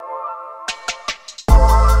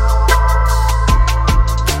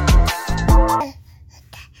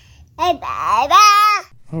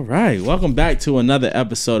All right, welcome back to another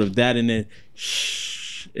episode of Dad and Then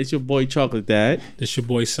Shh. It's your boy Chocolate Dad. It's your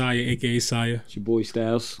boy Saya, aka Saya. It's your boy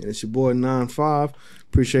Styles. And it's your boy 9-5.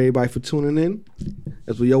 Appreciate everybody for tuning in.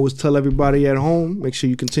 As we always tell everybody at home, make sure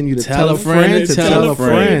you continue to tell a friend to tell a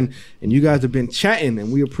friend. And you guys have been chatting,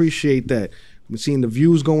 and we appreciate that. We're seeing the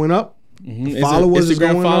views going up. Mm-hmm. Followers is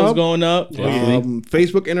Instagram going follows up. going up.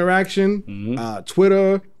 Facebook interaction,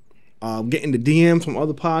 Twitter, getting the DMs from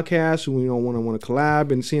other podcasts who want to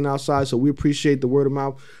collab and seeing outside. So we appreciate the word of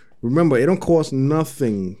mouth. Remember, it don't cost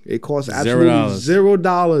nothing. It costs absolutely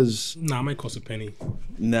 $0. Nah, it might cost a penny.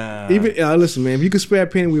 Nah. Even listen, man, if you can spare a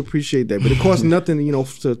penny, we appreciate that. But it costs nothing,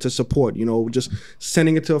 to support. Just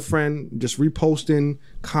sending it to a friend, just reposting,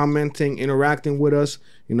 commenting, interacting with us.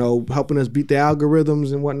 Helping us beat the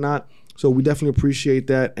algorithms and whatnot. So we definitely appreciate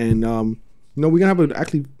that. And we're gonna have a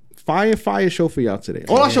actually fire show for y'all today.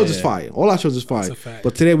 All our shows is fire. That's a fact.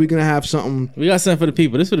 But today we're gonna have something. We got something for the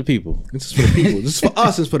people. This is for the people. This is for the people. This is for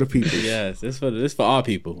us. It's for the people. Yes, this for our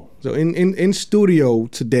people. So in studio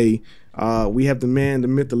today, we have the man, the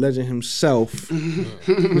myth, the legend himself,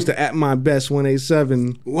 Mr. At My Best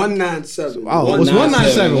 187. 197. Oh, it was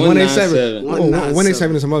 197. 187.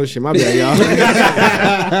 187 is some other shit. My bad, y'all.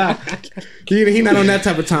 He not on that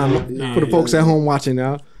type of time for the folks at home watching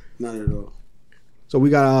now. Not at all. So we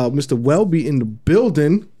got Mr. Welby in the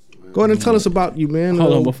building. Go ahead and tell us about you, man.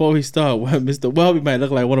 Hold on, before we start, Mr. Welby might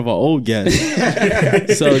look like one of our old guests.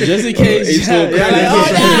 So just in case, these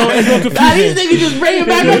niggas just bring it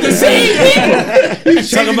back up the same people.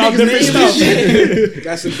 Talk about different stuff.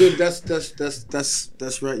 That's a good.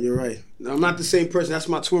 That's right. You're right. No, I'm not the same person. That's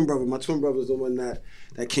my twin brother. My twin brother is the one that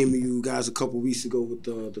came to you guys a couple weeks ago with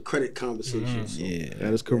the credit conversation. So Yeah,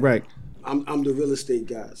 that is correct. I'm the real estate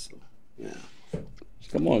guy. So yeah.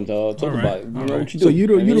 Come on, dog. Talk about it. You know what you do. So you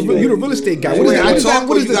the real estate guy. What is that?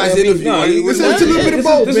 What is you guys interview? It's a little bit of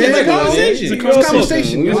both, man. conversation. It's a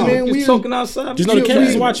conversation. Man, We talking outside. Just know the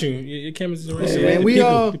camera's watching. Your camera's right. man, we You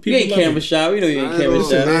ain't camera shy. We know you ain't camera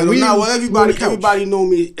shy. Everybody know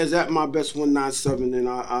me as At My Best 197, and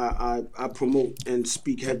I promote and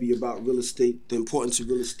speak heavy about real estate, the importance of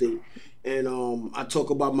real estate, and I talk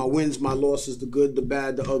about my wins, my losses, the good, the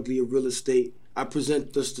bad, the ugly of real estate. I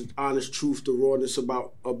present just the honest truth, the rawness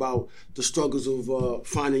about the struggles of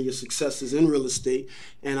finding your successes in real estate.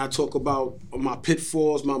 And I talk about my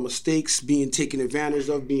pitfalls, my mistakes, being taken advantage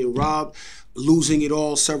of, being robbed, losing it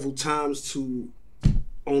all several times to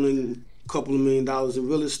owning a couple of $1 million in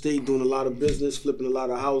real estate, doing a lot of business, flipping a lot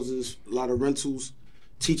of houses, a lot of rentals,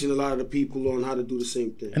 teaching a lot of the people on how to do the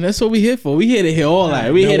same thing. and that's what we here for. We here to hear all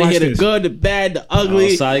that. We here to hear the good, the bad, the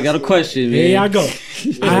ugly. So I got a question, man. Here I go.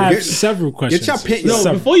 I have several questions. Get your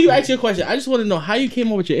No, before you ask your question, I just want to know how you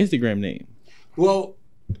came up with your Instagram name. Well,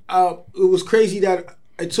 it was crazy that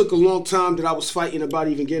it took a long time that I was fighting about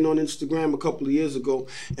even getting on Instagram a couple of years ago.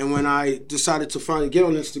 And when I decided to finally get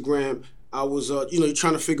on Instagram, I was, you're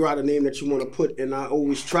trying to figure out a name that you want to put. And I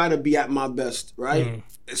always try to be at my best, right?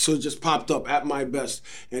 So it just popped up, At My Best.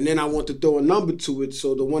 And then I want to throw a number to it.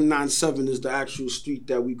 So the 197 is the actual street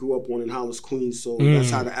that we grew up on in Hollis, Queens. So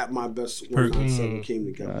that's how the At My Best 197 came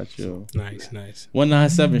together. Gotcha. Nice.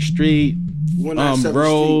 197 Street, 197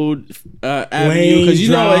 Road, Avenue. Lane,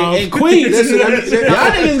 Because in Queens,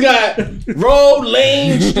 y'all niggas got Road,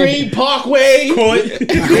 Lane, Street, Parkway, Court,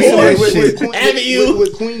 Avenue.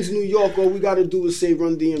 With Queens, New York, all we got to do is say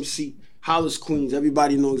Run DMC. Hollis, Queens.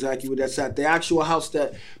 Everybody knows exactly where that's at. The actual house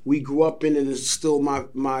that we grew up in and is still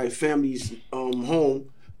my family's home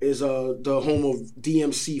is the home of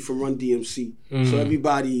DMC from Run DMC. So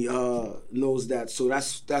everybody knows that. So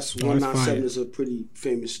that's 197 is a pretty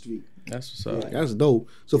famous street. That's what's up. That's dope.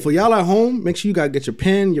 So for y'all at home, make sure you gotta get your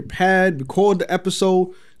pen, your pad, record the episode,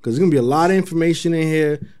 because there's gonna be a lot of information in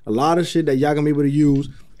here, a lot of shit that y'all gonna be able to use.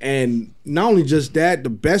 And not only just that, the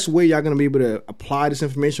best way y'all gonna be able to apply this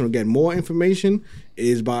information or get more information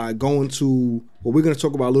is by going to what we're gonna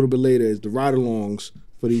talk about a little bit later is the ride-alongs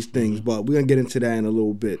for these things. But we're gonna get into that in a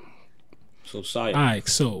little bit. So Saya. All right.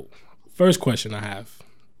 So first question I have.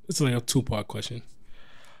 It's like a 2-part question.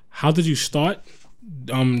 How did you start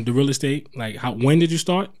the real estate? Like when did you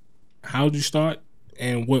start? How did you start?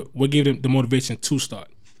 And what gave them the motivation to start?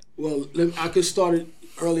 Well, I could start it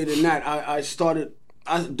earlier than that. I started.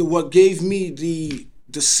 What gave me the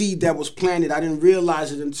seed that was planted, I didn't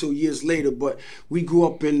realize it until years later, but we grew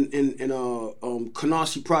up in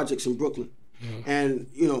Canarsie Projects in Brooklyn. And,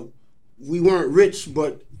 we weren't rich,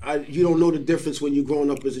 but you don't know the difference when you're growing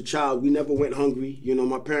up as a child. We never went hungry. You know,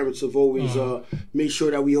 my parents have always made sure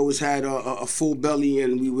that we always had a full belly,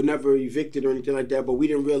 and we were never evicted or anything like that. But we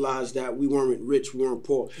didn't realize that we weren't rich, we weren't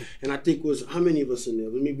poor. And I think how many of us in there?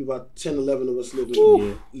 Maybe about 10, 11 of us living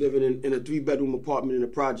in a 3-bedroom apartment in the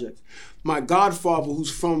projects. My godfather,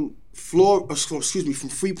 who's from Freeport,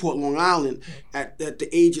 Long Island, at the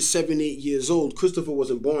age of 7, 8 years old. Christopher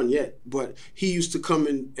wasn't born yet, but he used to come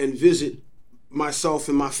and visit myself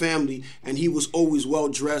and my family, and he was always well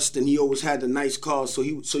dressed, and he always had a nice car. So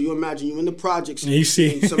you imagine you in the projects, and you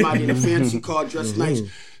see somebody in a fancy car dressed nice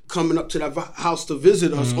coming up to that house to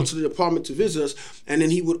visit us, or to the apartment to visit us, and then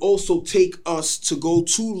he would also take us to go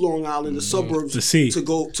to Long Island, the suburbs, to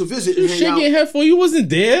go to visit. You shake your head for you wasn't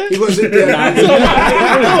there. He wasn't there.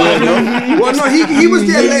 Well, no, he was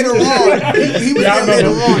there later on. He was there later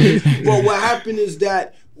on. But what happened is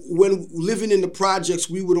that when living in the projects,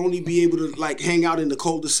 we would only be able to like hang out in the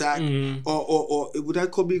cul-de-sac, or would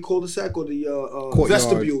that be a cul-de-sac or the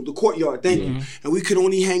vestibule, the courtyard? Thank you. And we could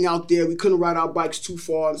only hang out there. We couldn't ride our bikes too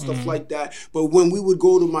far and stuff like that. But when we would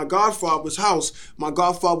go to my godfather's house, my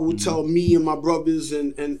godfather would tell me and my brothers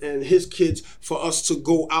and his kids for us to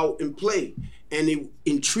go out and play. And it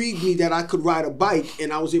intrigued me that I could ride a bike,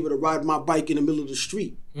 and I was able to ride my bike in the middle of the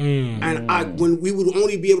street. And when we would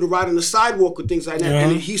only be able to ride on the sidewalk or things like that,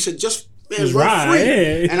 and he said, just run free.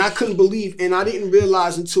 Yeah. And I couldn't believe, and I didn't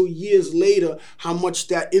realize until years later how much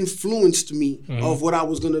that influenced me of what I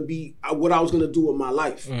was gonna be, what I was gonna do with my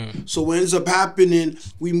life. So what ends up happening,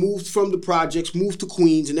 we moved from the projects, moved to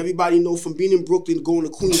Queens, and everybody know from being in Brooklyn going to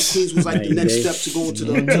Queens was like the next step to going to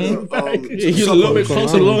the He's a little bit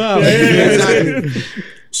closer to Long Island. Exactly.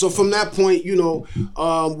 So from that point, you know,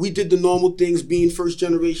 we did the normal things, being first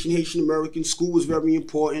generation Haitian American. School was very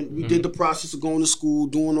important. We did the process of going to school,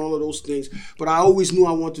 doing all of those things. But I always knew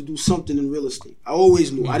I wanted to do something in real estate. I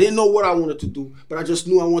always knew. I didn't know what I wanted to do, but I just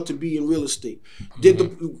knew I wanted to be in real estate.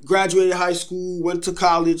 Graduated high school, went to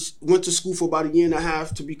college, went to school for about 1.5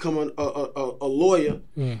 years to become a lawyer.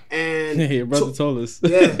 And your brother told us.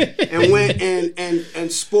 Yeah, and went and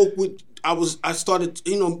spoke with. I started,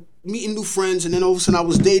 you know, meeting new friends, and then all of a sudden I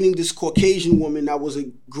was dating this Caucasian woman that was a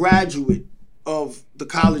graduate of the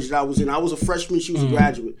college that I was in. I was a freshman, she was a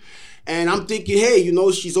graduate. And I'm thinking, hey, you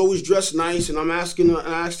know, she's always dressed nice, and I asked her,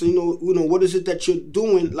 you know, what is it that you're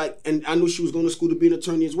doing? Like, and I knew she was going to school to be an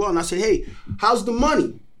attorney as well. And I said, hey, how's the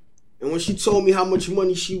money? And when she told me how much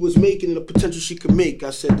money she was making and the potential she could make,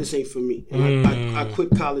 I said, this ain't for me. And I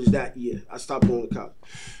quit college that year. I stopped going to college.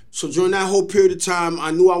 So during that whole period of time,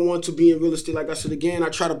 I knew I wanted to be in real estate. Like I said again, I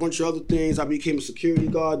tried a bunch of other things. I became a security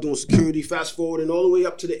guard, doing security, fast forward, and all the way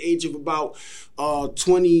up to the age of about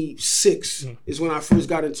 26 is when I first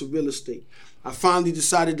got into real estate. I finally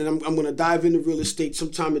decided that I'm going to dive into real estate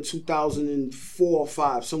sometime in 2004 or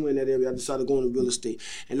 5, somewhere in that area. I decided to go into real estate.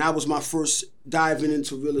 And that was my first diving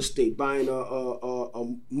into real estate, buying a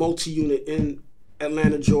multi-unit in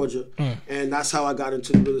Atlanta, Georgia, and that's how I got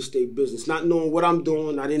into the real estate business. Not knowing what I'm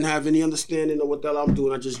doing, I didn't have any understanding of what the hell I'm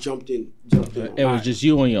doing. I just jumped in. It was just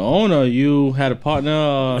you on your own, or you had a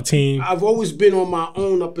partner, a team? I've always been on my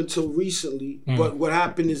own up until recently, but what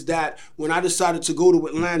happened is that when I decided to go to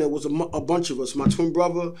Atlanta, it was a bunch of us. My twin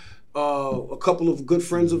brother, a couple of good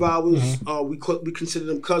friends of ours, we consider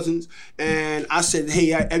them cousins, and I said,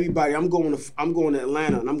 hey, everybody, I'm going to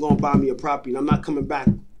Atlanta, and I'm going to buy me a property, and I'm not coming back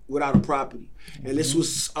without a property. And this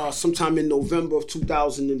was sometime in November of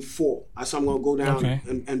 2004. I said I'm going to go down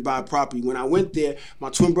and buy a property. When I went there,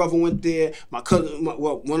 my twin brother went there. My cousin,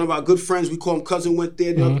 one of our good friends, we call him cousin, went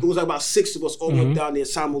there. There was like about 6 of us all went down there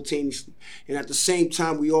simultaneously. And at the same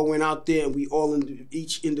time, we all went out there and we all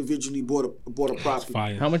each individually bought a property.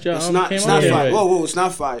 How much y'all It's not fire. Whoa, it's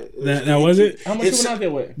not fire. That was it? How much you went out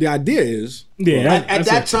there with? The idea is, at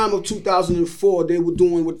that time of 2004, they were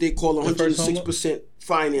doing what they call 106%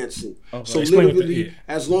 financing. So literally,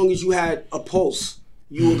 as long as you had a pulse,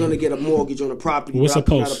 you were gonna get a mortgage on a property without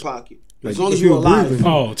coming out of pocket. As long as you were alive.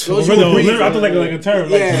 Oh, I thought like a term.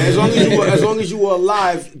 Yeah, as long as you were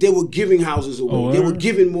alive, they were giving houses away. They were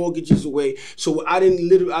giving mortgages away. So I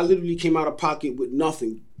literally came out of pocket with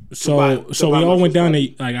nothing. So we all went down there.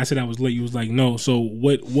 Like I said, I was late. You was like, no. So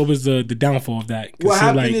what was the downfall of that? What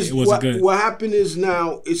happened is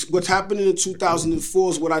now it's what's happening in 2004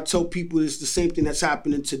 is what I tell people is the same thing that's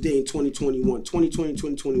happening today in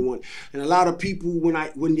 2021. And a lot of people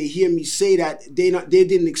when they hear me say that they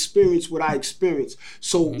didn't experience what I experienced.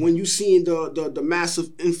 So when you seeing the massive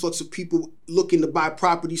influx of people looking to buy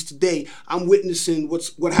properties today, I'm witnessing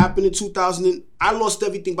what happened in 2000. I lost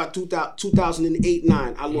everything by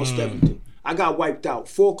 2008-9. I lost everything. I got wiped out.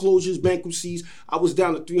 Foreclosures, bankruptcies. I was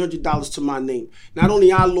down to $300 to my name. Not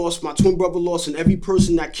only I lost, my twin brother lost, and every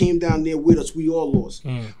person that came down there with us, we all lost.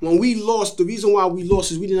 When we lost, the reason why we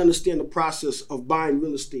lost is we didn't understand the process of buying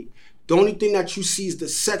real estate. The only thing that you see is the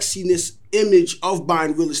sexiness image of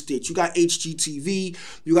buying real estate. You got HGTV,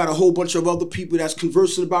 you got a whole bunch of other people that's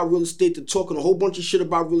conversing about real estate, they're talking a whole bunch of shit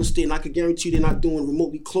about real estate, and I can guarantee they're not doing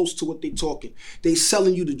remotely close to what they're talking. They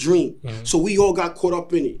selling you the dream. So we all got caught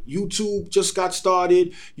up in it. YouTube just got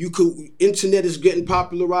started. Internet is getting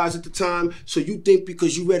popularized at the time, so you think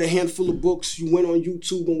because you read a handful of books, you went on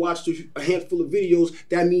YouTube and watched a handful of videos,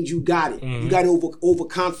 that means you got it. You got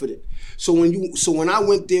overconfident. So when I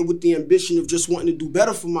went there with the ambition of just wanting to do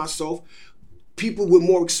better for myself, people with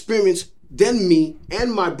more experience than me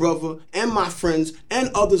and my brother and my friends and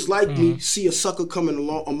others like me see a sucker coming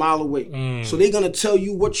along a mile away. So they're going to tell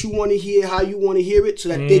you what you want to hear, how you want to hear it, so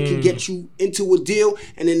that they can get you into a deal,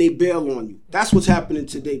 and then they bail on you. That's what's happening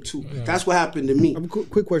today too. That's what happened to me. I have a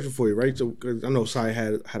quick question for you, right? So 'cause I know Sai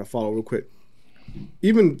had a follow real quick.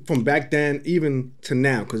 Even from back then, even to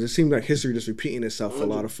now, because it seems like history just repeating itself for a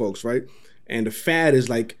lot of folks, right? And the fad is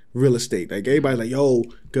like real estate. Like everybody's like, yo,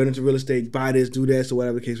 get into real estate, buy this, do this, or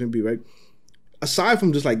whatever the case may be, right? Aside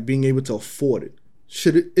from just like being able to afford it,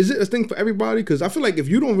 is it a thing for everybody? Because I feel like if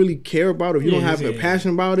you don't really care about it, if you don't have a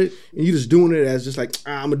passion about it, and you're just doing it as just like,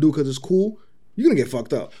 I'm gonna do it because it's cool, you're gonna get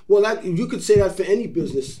fucked up. Well, you could say that for any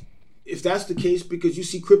business, if that's the case, because you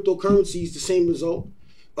see cryptocurrencies, the same result.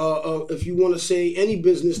 If you want to say any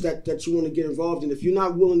business that you want to get involved in, if you're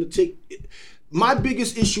not willing to take... My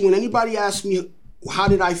biggest issue, when anybody asks me, how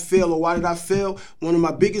did I fail or why did I fail? One of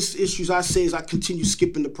my biggest issues I say is I continue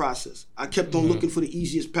skipping the process. I kept on looking for the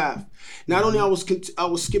easiest path. Not only I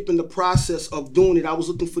was skipping the process of doing it, I was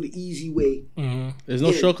looking for the easy way. There's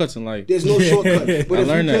no shortcuts in life. There's no shortcut. But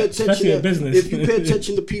if you pay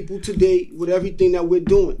attention to people today with everything that we're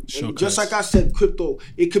doing, and just like I said, crypto,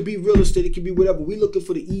 it could be real estate, it could be whatever. We're looking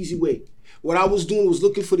for the easy way. What I was doing was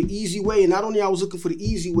looking for the easy way, and not only I was looking for the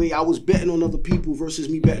easy way, I was betting on other people versus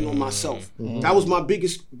me betting on myself. That was my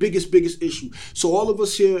biggest issue. So all of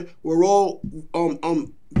us here, we're all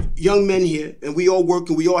young men here, and we all work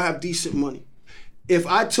and we all have decent money. If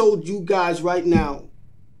I told you guys right now,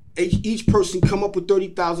 each person come up with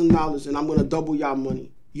 $30,000 and I'm gonna double y'all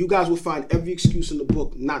money, you guys will find every excuse in the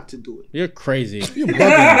book not to do it. You're crazy. You're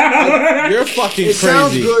bugging. You're fucking crazy.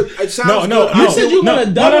 Sounds good. It sounds good. You said you want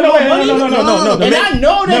to double your money? No. And I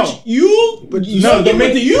know that you...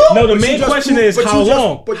 The main question is how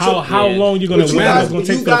long? How long you going to win? It's going to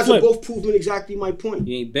take you guys the are flip. both proving exactly my point.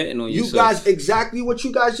 You ain't betting on you yourself. guys, exactly what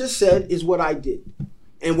you guys just said is what I did.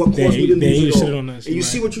 And what caused me to lose it all. And you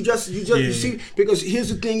see what you see? Because here's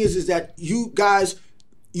the thing is that you guys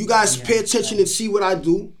pay attention and see what I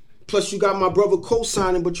do. Plus, you got my brother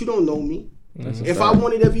co-signing, but you don't know me. If I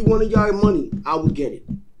wanted every one of y'all money, I would get it.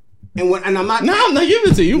 And I'm not. No, I'm not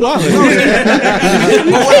giving it to you. But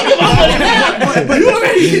you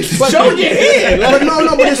already showed your hand.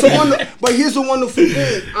 But here's a wonderful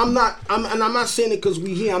thing. I'm not saying it because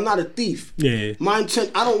we here. I'm not a thief. Yeah. My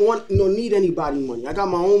intent. I don't want need anybody money. I got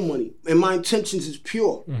my own money, and my intentions is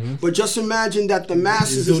pure. But just imagine that the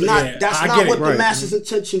masses is not. Yeah, that's not what the masses'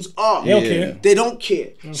 intentions are. They don't care. They don't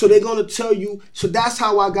care. So they're gonna tell you. So that's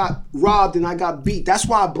how I got robbed and I got beat. That's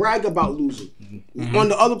why I brag about losing. On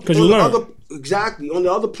the other, on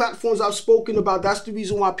the other platforms I've spoken about, that's the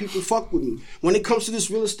reason why people fuck with me. When it comes to this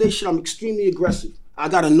real estate shit, I'm extremely aggressive. I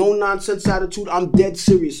got a no-nonsense attitude. I'm dead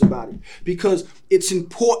serious about it because it's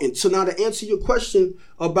important. So now to answer your question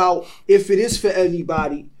about if it is for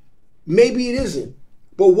everybody, maybe it isn't.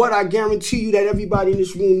 But what I guarantee you that everybody in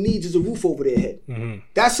this room needs is a roof over their head.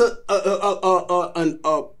 That's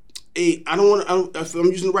if I'm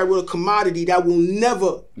using the right word, a commodity that will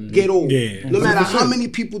never get old. Yeah. No matter how many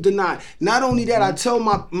people deny. Not only that, I tell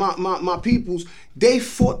my peoples, they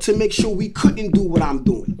fought to make sure we couldn't do what I'm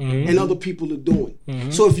doing and other people are doing.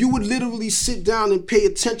 So if you would literally sit down and pay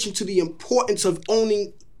attention to the importance of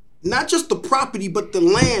owning not just the property, but the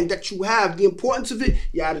land that you have, the importance of it,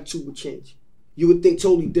 your attitude would change. You would think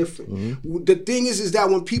totally different. The thing is that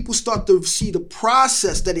when people start to see the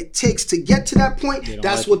process that it takes to get to that point,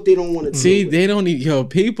 that's what they don't want to do. See, they don't need,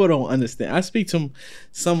 people don't understand. I speak to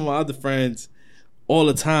some of my other friends all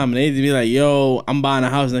the time, and they be like, yo, I'm buying a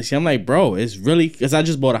house next year. I'm like, bro, it's really, because I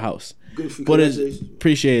just bought a house. Good for you. But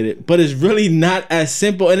appreciate it. But it's really not as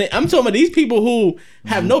simple. And I'm talking about these people who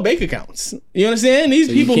have no bank accounts. You understand? These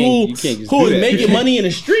people who is making money in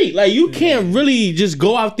the street. Like you can't really just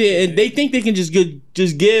go out there and they think they can just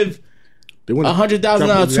give $100,000,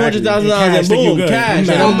 $200,000, and then you boom, good. cash,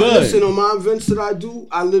 Nah. and I'm good. Listen, on my events that I do,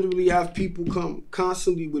 I literally have people come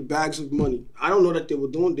constantly with bags of money. I don't know that they were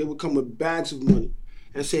doing. They would come with bags of money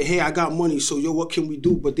and say, "Hey, I got money, so yo, what can we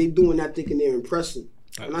do?" But they doing that thinking they're impressing.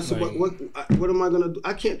 And I said, what am I gonna do?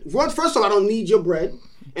 I can't. First of all, I don't need your bread,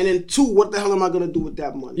 and then two, what the hell am I gonna do with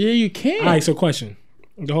that money? Yeah, you can. All right, so question.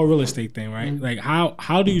 The whole real estate thing, right? Like,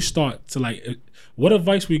 how do you start to, like, what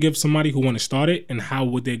advice would you give somebody who want to start it, and how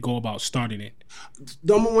would they go about starting it?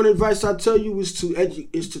 Number one advice I tell you is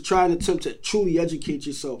to try and attempt to truly educate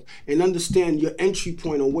yourself and understand your entry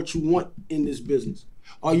point on what you want in this business.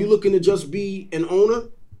 Are you looking to just be an owner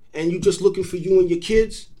and you just looking for you and your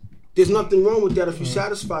kids? There's nothing wrong with that if you're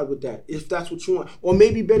satisfied with that, if that's what you want. Or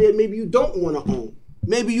maybe better, maybe you don't want to own.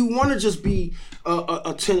 Maybe you want to just be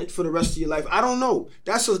a tenant for the rest of your life. I don't know.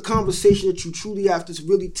 That's a conversation that you truly have to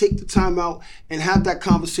really take the time out and have that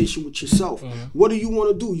conversation with yourself. What do you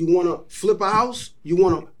want to do? You want to flip a house? You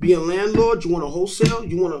want to be a landlord? You want to wholesale?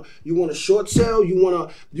 You want to short sale?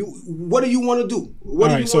 What do you want to do? What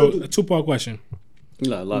do you want to do? A two-part question. A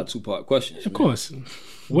lot of two-part questions. Of course.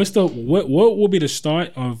 What will be the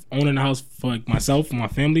start of owning a house for, like, myself and my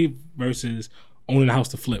family versus owning a house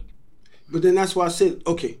to flip? But then that's why I said,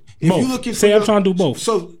 okay, if both. you're looking for Say I'm trying to do both.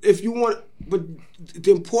 So if you want, but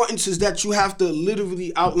the importance is that you have to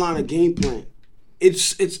literally outline a game plan.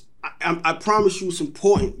 I promise you it's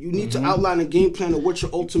important. You need to outline a game plan of what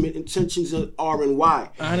your ultimate intentions are and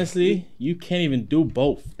why. Honestly, you can't even do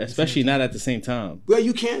both, especially not at the same time. Well,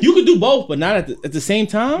 you can. You could do both, but not at the same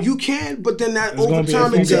time. You can, but then that It's over gonna be-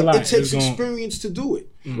 time it's it gonna be a lot. takes It's experience to do it.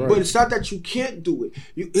 But it's not that you can't do it.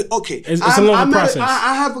 It's a longer process.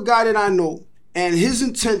 I have a guy that I know, and his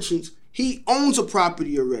intentions, he owns a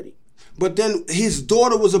property already. But then his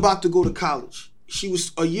daughter was about to go to college. She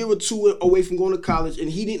was a year or two away from going to college, and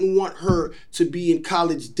he didn't want her to be in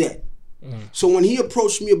college debt. So when he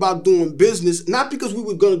approached me about doing business, not because we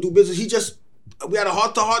were going to do business, we had a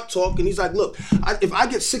heart-to-heart talk, and he's like, look, if I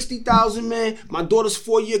get $60,000, man, my daughter's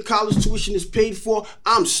 4-year college tuition is paid for,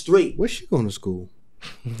 I'm straight. Where's she going to school?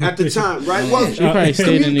 At the time, right? Well, She probably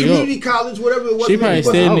stayed in New York. Community college, whatever it was. She probably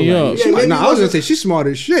stayed in New York. Yeah, maybe I was going to say, she's smart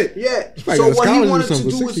as shit. Yeah. probably So got a what he scholarship wanted to or something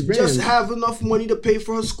do for was 60 just grand. have enough money to pay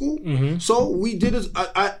for her school. So we did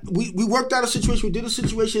we worked out a situation. We did a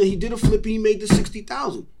situation, and he did a flip. And he made the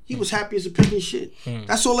 $60,000. He was happy as a pig and shit.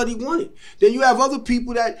 That's all that he wanted. Then you have other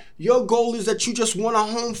people that your goal is that you just want a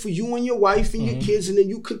home for you and your wife and your kids, and then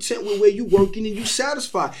you content with where you working and you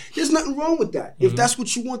satisfied. There's nothing wrong with that. If that's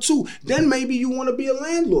what you want to, then maybe you want to be a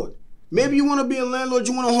landlord. Maybe you want to be a landlord,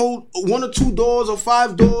 you want to hold 1 or 2 doors or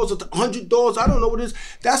 5 doors or 100 doors. I don't know what it is.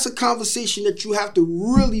 That's a conversation that you have to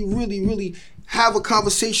really, really, really have a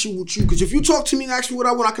conversation with you. Because if you talk to me and ask me what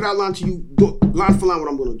I want, I can outline to you line for line what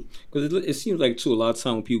I'm going to do. Because it seems like, too, a lot of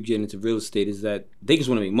time when people get into real estate is that they just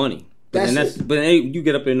want to make money. But That's it. But then you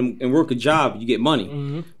get up and work a job, you get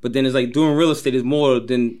money. But then it's like doing real estate is more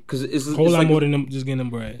than, because it's A whole lot like, more than them just getting them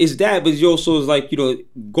bread. It's that, but you also is like,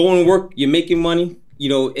 going to work, you're making money,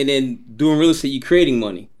 and then doing real estate, you're creating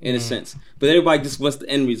money in a sense. But everybody just wants the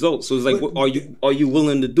end result. So it's like, what are you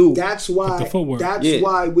willing to do? That's why. The footwork. That's Yeah.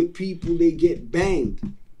 why with people they get banged.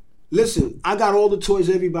 Listen, I got all the toys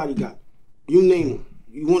everybody got. You name them.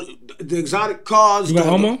 You want the exotic cars? You got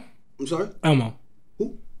Elmo? I'm sorry. Elmo.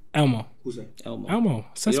 Who? Elmo. Who's that? Elmo. You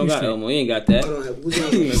Sesame don't got Street. Elmo. You ain't got that. I don't have. Who's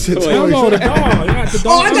that? Elmo, the dog. You got the dog.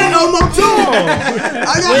 Oh, I got Elmo too.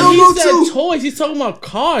 I got When he Elmo said too. toys, he's talking about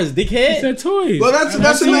cars, dickhead. He said toys. Well, that's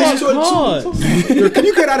a nice toy too. Cars. Can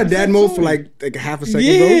you get out of dad mode for like a half a second,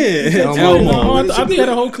 Yeah. bro? No, I thought he had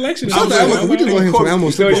a whole collection. Shout out to Elmo. We just want him some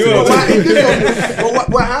Elmo. But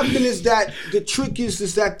what happened is that the trick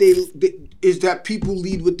is that people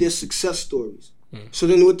lead with their success stories. So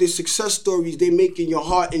then with their success stories, they make in your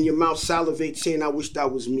heart and your mouth salivate saying, I wish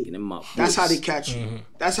that was me. That's how they catch you.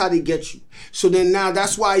 That's how they get you. So then now,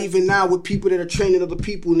 that's why even now with people that are training other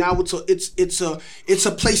people, now it's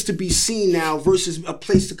a place to be seen now versus a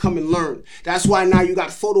place to come and learn. That's why now you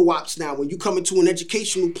got photo ops now. When you come into an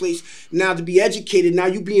educational place now to be educated, now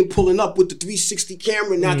you being pulling up with the 360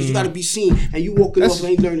 camera now because you got to be seen and you walking off and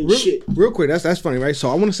ain't learning shit. Real quick, that's funny, right? So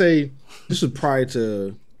I want to say this was prior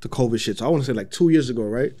to COVID shit. So I want to say like 2 years ago,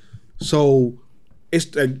 right? So it's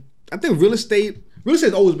I think real estate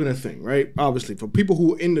has always been a thing, right? Obviously, for people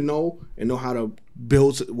who are in the know and know how to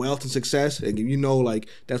build wealth and success, and like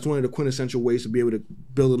that's one of the quintessential ways to be able to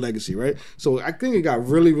build a legacy, right? So I think it got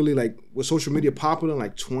really, really like with social media popular in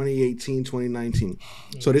like 2018, 2019.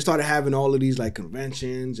 So they started having all of these like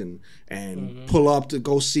conventions and pull up to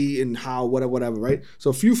go see and how whatever, right? So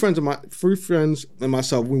a few friends and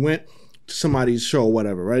myself, we went to somebody's show or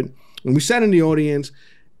whatever, right? And we sat in the audience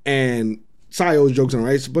and CIO's jokes on,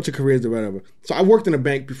 right? It's a bunch of careers or whatever. So I worked in a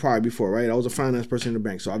bank before, right? I was a finance person in the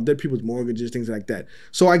bank. So I've did people's mortgages, things like that.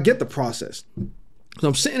 So I get the process. So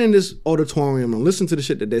I'm sitting in this auditorium and listening to the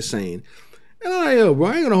shit that they're saying. And I'm like, yo, bro,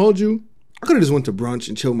 I ain't gonna hold you. I could have just went to brunch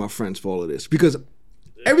and chill with my friends for all of this. Because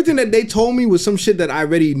everything that they told me was some shit that I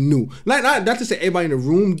already knew. Not to say everybody in the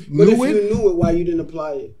room knew it. But if you knew it, why you didn't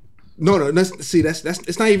apply it? No. That's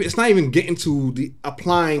it's not even getting to the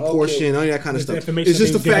applying portion, all that kind of stuff. It's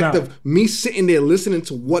just the fact of me sitting there listening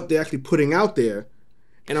to what they're actually putting out there,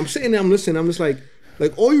 and I'm sitting there, I'm listening, I'm just like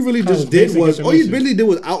all you really did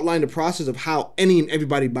was outline the process of how any and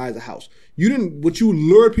everybody buys a house. You didn't. What you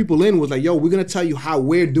lured people in was like, yo, we're gonna tell you how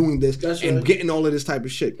we're doing this getting all of this type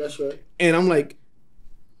of shit. That's right. And I'm like,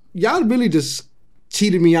 y'all really just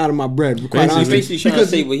cheated me out of my bread. Quite honestly, basically trying to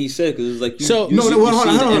say what he said because it's like hold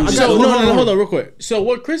on, real quick. So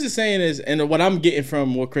what Chris is saying is, and what I'm getting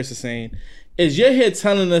from what Chris is saying, is you're here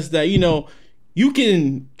telling us that you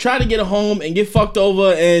can try to get a home and get fucked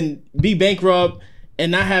over and be bankrupt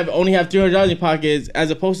and not only have $300 in your pockets, as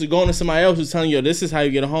opposed to going to somebody else who's telling you, this is how you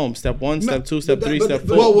get a home. Step 1, step 2, step 3, step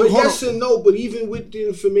 4. But yes and no. But even with the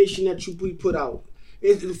information that you put out,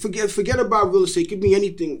 forget about real estate. It could be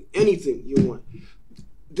anything you want.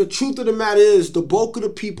 The truth of the matter is, the bulk of the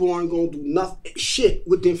people aren't going to do shit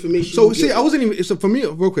with the information. So see, I wasn't even. So for me,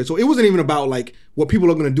 real quick. So it wasn't even about like what people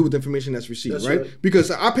are going to do with the information that's received, right? Because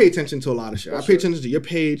I pay attention to a lot of shit. I pay attention to your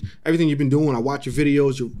page, everything you've been doing. I watch your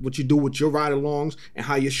videos, what you do with your ride-alongs, and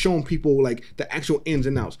how you're showing people like the actual ins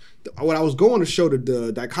and outs. What I was going to show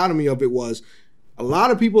the dichotomy of it was, a lot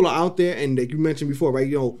of people are out there, and like you mentioned before, right?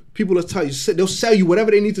 People will tell you, they'll sell you whatever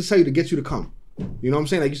they need to sell you to get you to come. You know what I'm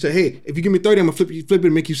saying? Like you said, hey, if you give me 30, I'm gonna flip it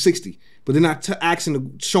and make you 60. But they're not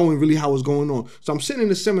showing really how it's going on. So I'm sitting in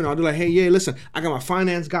the seminar. They're like, hey, yeah, listen, I got my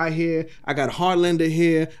finance guy here. I got a hard lender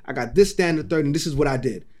here. I got this, that, and the third, and this is what I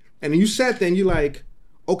did. And then you sat there and you're like,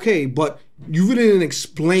 okay, but you really didn't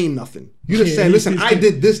explain nothing. You just said, listen, I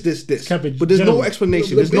did this. But there's no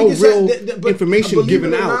explanation. There's no real information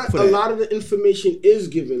given out. A lot of the information is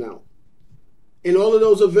given out. In all of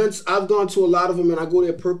those events, I've gone to a lot of them, and I go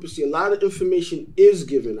there purposely. A lot of information is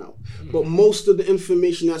given out, but most of the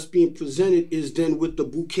information that's being presented is then with the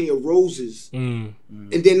bouquet of roses, and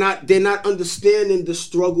they're not understanding the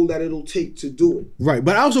struggle that it'll take to do it. Right,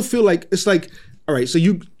 but I also feel like it's like, all right, so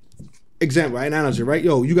example, right, analogy, right?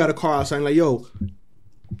 Yo, you got a car outside, like, yo,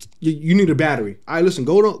 you need a battery. All right, listen,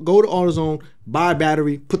 go to AutoZone, buy a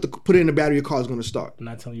battery, put it in the battery. Your car's gonna start. I'm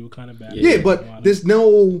not telling you what kind of battery. Yeah, but there's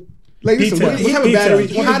no. Like, listen, what type of battery?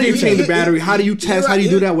 How do you change the battery? How do you test? How do you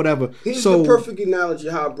do that? Whatever. Here's the perfect analogy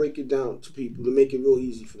of how I break it down to people to make it real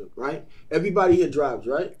easy for them, right? Everybody here drives,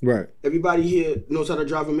 right? Right. Everybody here knows how to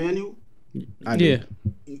drive a manual? I do. Yeah.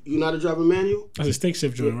 You know how to drive a manual? That's a stick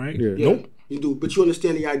shift joint, right? Yeah. Nope. You do, but you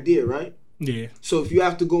understand the idea, right? Yeah. So if you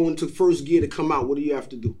have to go into first gear to come out, what do you have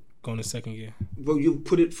to do? Go into second gear. But you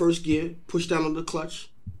put it first gear, push down on the clutch,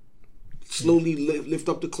 slowly lift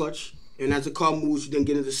up the clutch, and as the car moves, you then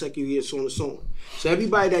get into second gear, so on and so on. So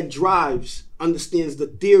everybody that drives understands the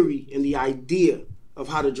theory and the idea of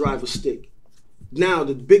how to drive a stick. Now,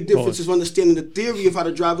 the big difference is understanding the theory of how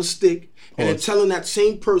to drive a stick and then telling that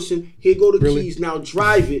same person, here go the keys, now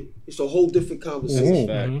drive it. It's a whole different conversation.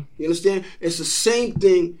 Mm-hmm. You understand? It's the same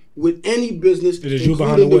thing with any business,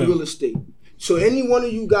 including the real estate. So any one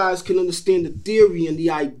of you guys can understand the theory and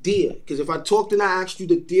the idea. Because if I talked and I asked you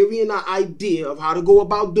the theory and the idea of how to go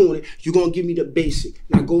about doing it, you're going to give me the basic.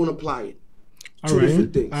 Now go and apply it. Two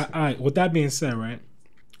different things. All right. With that being said, right,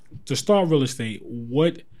 to start real estate,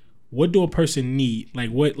 what do a person need?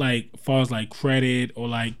 Like what, like, far as like credit or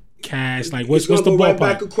like cash? Like what's the ballpark? Right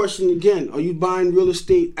back a question again. Are you buying real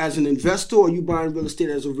estate as an investor or are you buying real estate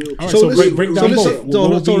as a realtor? Right, so break down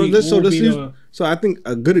both. So I think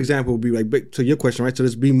a good example would be like to your question, right? So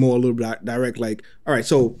let's be more a little bit direct. Like, all right,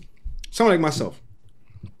 so someone like myself.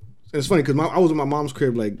 And it's funny because I was at my mom's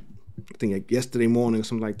crib like I think like yesterday morning or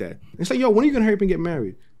something like that. And it's like, yo, when are you gonna hurry up and get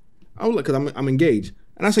married? I was like, because I'm engaged,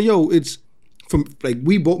 and I said, yo, it's from like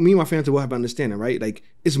me and my fiance will have understanding, right? Like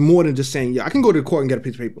it's more than just saying, yeah, I can go to the court and get a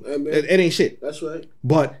piece of paper. It ain't shit. That's right.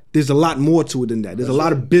 But there's a lot more to it than that. There's a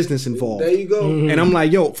lot of business involved. There you go. Mm-hmm. And I'm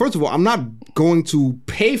like, yo, first of all, I'm not going to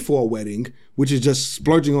pay for a wedding, which is just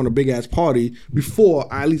splurging on a big ass party, before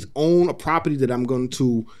I at least own a property that I'm going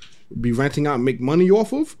to be renting out and make money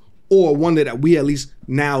off of, or one that we at least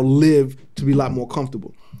now live to be a lot more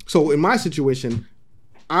comfortable. So in my situation,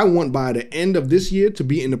 I want by the end of this year to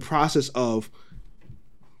be in the process of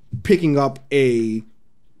picking up a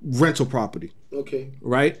rental property. Okay.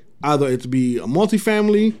 Right? Either it to be a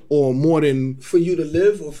multifamily or more than for you to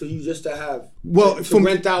live or for you just to have to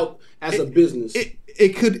rent out as a business.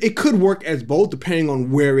 It could work as both depending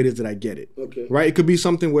on where it is that I get it. Okay. Right? It could be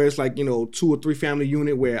something where it's like, 2 or 3 family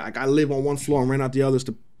unit where like I live on one floor and rent out the others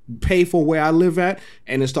to pay for where I live at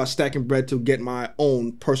and then start stacking bread to get my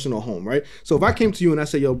own personal home, right? So if I came to you and I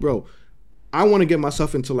say, yo, bro, I want to get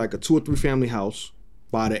myself into like a 2 or 3 family house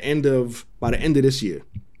by the end of this year,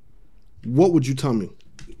 what would you tell me?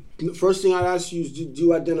 The first thing I'd ask you is, do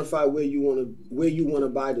you identify where you want to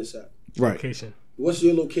buy this at? Right. Location. What's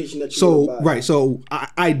your location that you want to buy? Right. So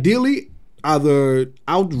ideally, either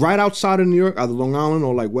right outside of New York, either Long Island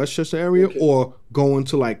or like Westchester area, or going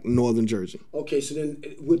to like Northern Jersey. Okay. So then,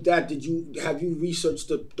 with that, have you researched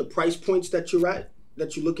the price points that you're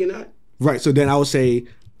looking at? Right. So then I would say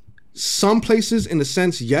some places, in a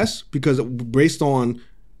sense, yes, because based on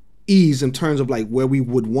ease in terms of like where we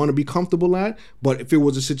would want to be comfortable at. But if it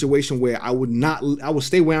was a situation where I would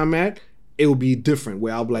stay where I'm at, it would be different.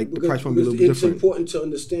 Where I'll be like the price might be a little bit different. It's important to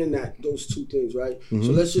understand those two things, right? Mm-hmm.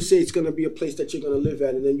 So let's just say it's going to be a place that you're going to live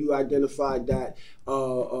at, and then you identified that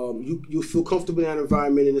you feel comfortable in that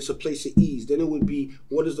environment, and it's a place of ease. Then it would be,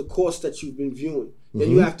 what is the cost that you've been viewing? Then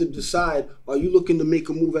you have to decide, are you looking to make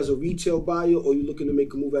a move as a retail buyer or are you looking to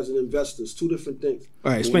make a move as an investor? It's two different things.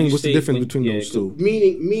 All right, explain what's the difference between those two.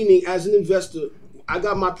 Meaning, as an investor, I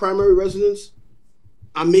got my primary residence.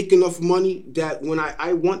 I make enough money that when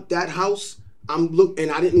I want that house,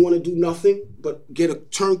 and I didn't want to do nothing but get a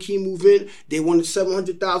turnkey move in. They wanted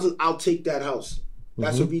 $700,000. I'll take that house.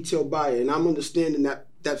 That's a retail buyer, and I'm understanding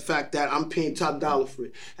that fact that I'm paying top dollar for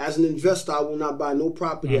it. As an investor, I will not buy no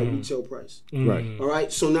property at retail price. Right. All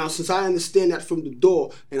right. So now, since I understand that from the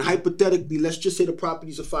door, and hypothetically, let's just say the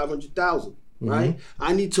properties are $500,000. Right.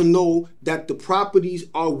 I need to know that the properties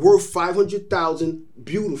are worth $500,000.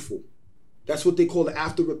 Beautiful. That's what they call the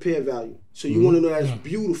after repair value. So you want to know that it's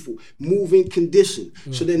beautiful, moving condition.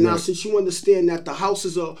 So then now, since you understand that the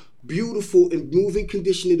houses are beautiful and moving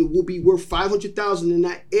condition, it will be worth $500,000 in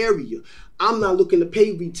that area. I'm not looking to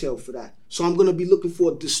pay retail for that. So I'm going to be looking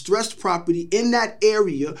for a distressed property in that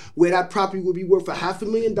area where that property will be worth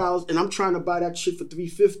 $500,000, and I'm trying to buy that shit for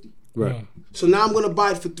 $350,000. Right. So now I'm going to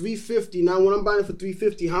buy it for $350,000. Now when I'm buying it for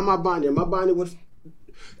 $350,000, how am I buying it? Am I buying it with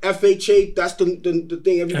FHA? That's the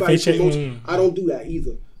thing everybody promotes. I don't do that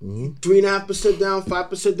either. 3.5% down,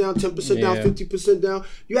 5% down, 10% down, 50% down.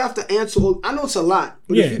 You have to answer. I know it's a lot,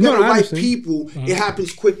 but if you get the right people, it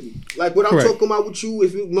happens quickly. Like what I'm talking about with you,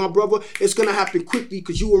 if you, my brother, it's gonna happen quickly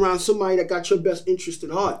because you around somebody that got your best interest at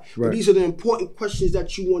heart. Right. But these are the important questions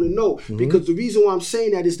that you want to know because the reason why I'm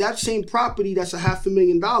saying that is that same property that's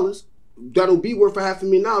 $500,000. That'll be worth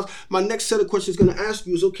 $500,000. My next set of questions going to ask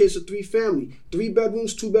you is, okay, it's a 3-family, 3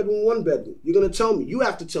 bedrooms, 2 bedroom, 1 bedroom. You're going to tell me. You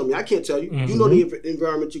have to tell me. I can't tell you. You know the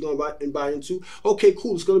environment you're going to buy into. Okay,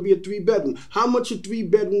 cool. It's going to be a 3 bedroom. How much are 3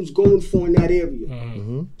 bedrooms going for in that area?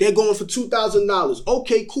 They're going for $2,000.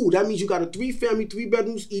 Okay, cool. That means you got a 3-family, 3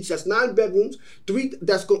 bedrooms each. That's 9 bedrooms. How much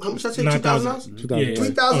did I say? $2,000?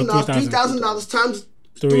 $3,000. $3,000 times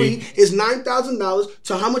 3 is $9,000.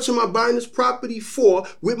 So how much am I buying this property for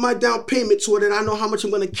with my down payment so that I know how much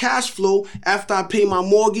I'm going to cash flow after I pay my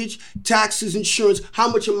mortgage, taxes, insurance?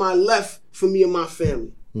 How much am I left for me and my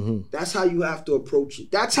family? That's how you have to approach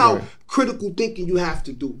it. That's how critical thinking you have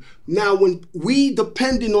to do. Now, when we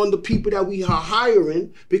depending on the people that we are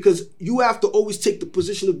hiring, because you have to always take the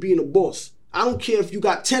position of being a boss. I don't care if you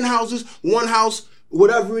got 10 houses, 1 house,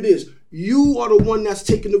 whatever it is. You are the one that's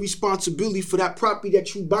taking the responsibility for that property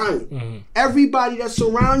that you buying. Everybody that's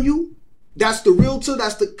around you, that's the realtor,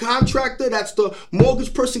 that's the contractor, that's the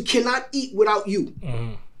mortgage person, cannot eat without you.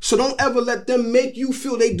 So don't ever let them make you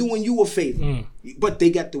feel they doing you a favor. But they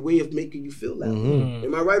got the way of making you feel that.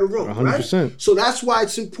 Am I right or wrong? 100%. Right? So that's why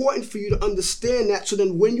it's important for you to understand that. So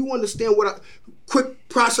then when you understand quick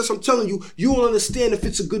process I'm telling you, you will understand if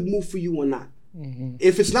it's a good move for you or not.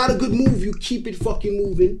 If it's not a good move, you keep it fucking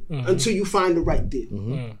moving until you find the right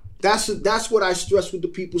deal. That's what I stress with the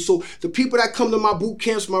people. So the people that come to my boot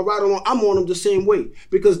camps, my ride along, I'm on them the same way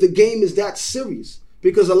because the game is that serious.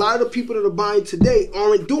 Because a lot of the people that are buying today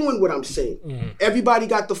aren't doing what I'm saying. Everybody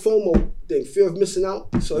got the FOMO thing, fear of missing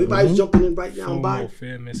out. So everybody's jumping in right now and buying.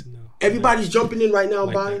 Fear of missing out. Everybody's jumping in right now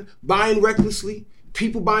and buying recklessly.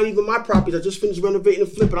 People buying even my properties. I just finished renovating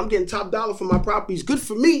and flipping. I'm getting top dollar for my properties. Good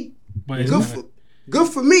for me. But good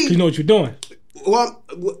for me. You know what you're doing. Well,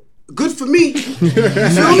 good for me. You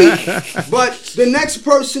feel me? But the next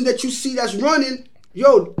person that you see that's running,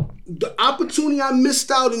 yo, the opportunity I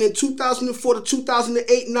missed out in 2004 to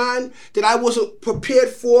 2008-9 that I wasn't prepared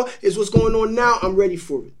for is what's going on now. I'm ready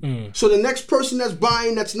for it. So the next person that's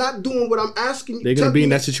buying, that's not doing what I'm asking, they're gonna be in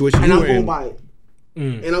that situation, and I'm gonna buy it.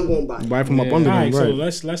 And I'm gonna buy it. Buy from up under them, Alright,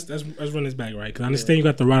 right? so let's run this back, right? Because I understand you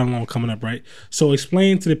got the ride along coming up, right? So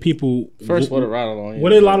explain to the people First, what a ride along is.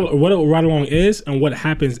 what a ride along is and what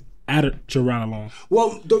happens at your ride along.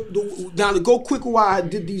 Well, now to go quicker why I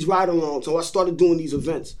did these ride-alongs, so I started doing these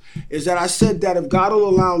events, is that I said that if God will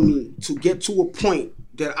allow me to get to a point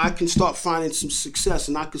that I can start finding some success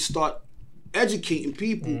and I can start educating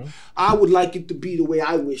people, I would like it to be the way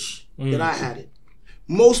I wish that I had it.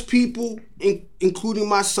 Most people, including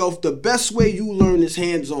myself, the best way you learn is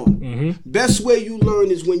hands-on. Best way you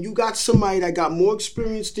learn is when you got somebody that got more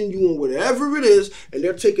experience than you on whatever it is, and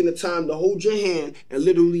they're taking the time to hold your hand and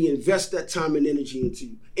literally invest that time and energy into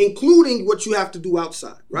you, including what you have to do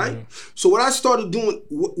outside, right? So what I started doing,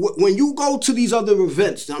 when you go to these other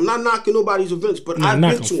events, I'm not knocking nobody's events, but I've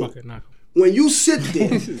been to them. When you sit there,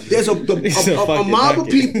 there's a mob of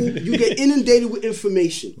people, you get inundated with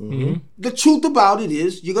information. The truth about it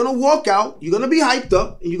is, you're going to walk out, you're going to be hyped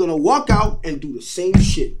up, and you're going to walk out and do the same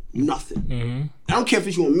shit, nothing. I don't care if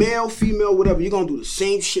it's you're male, female, whatever, you're going to do the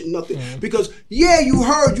same shit, nothing. Because, yeah, you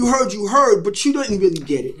heard, but you didn't really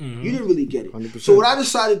get it. You didn't really get it. 100%. So what I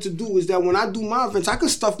decided to do is that when I do my events, I can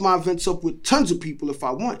stuff my events up with tons of people if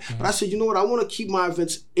I want. But I said, you know what, I want to keep my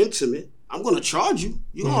events intimate. I'm going to charge you.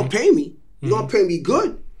 You're going to pay me. You're going to pay me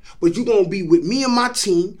good, but you're going to be with me and my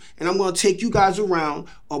team, and I'm going to take you guys around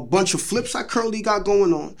a bunch of flips I currently got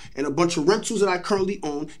going on and a bunch of rentals that I currently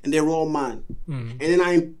own, and they're all mine. And then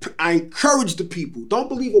I encourage the people. Don't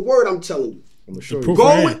believe a word I'm telling you. I'm gonna show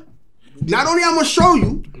you. Not only I'm going to show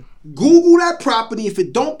you, Google that property. If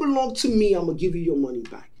it don't belong to me, I'm going to give you your money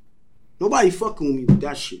back. Nobody fucking with me with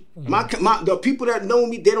that shit. The people that know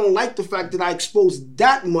me, they don't like the fact that I expose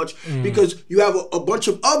that much because you have a bunch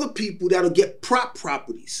of other people that'll get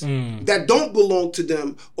properties that don't belong to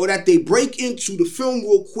them or that they break into the film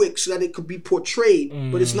real quick so that it could be portrayed,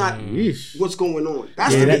 but it's not what's going on.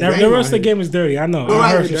 That's the rest of the game is dirty. I know.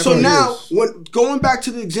 Right. So now, going back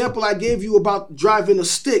to the example I gave you about driving a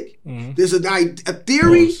stick, there's a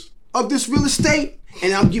theory of this real estate.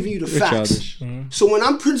 And I'm giving you the facts. So when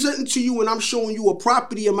I'm presenting to you and I'm showing you a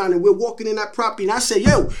property of mine and we're walking in that property and I say,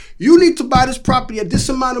 yo, you need to buy this property at this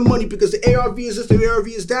amount of money because the ARV is this, the ARV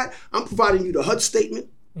is that, I'm providing you the HUD statement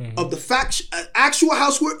of the actual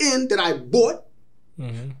house we're in that I bought.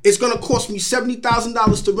 It's going to cost me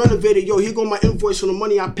 $70,000 to renovate it. Yo, here go my invoice on the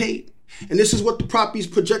money I paid. And this is what the property is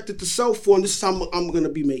projected to sell for, and this is how I'm going to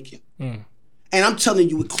be making. And I'm telling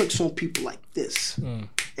you, it clicks on people like this.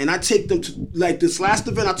 And I take them to, like this last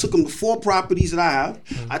event, I took them to 4 properties that I have.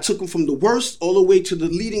 I took them from the worst all the way to the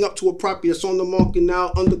leading up to a property that's on the market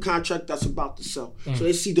now, under contract, that's about to sell. So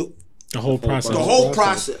they see the whole process. The whole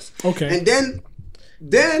process. Okay. And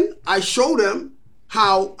then I show them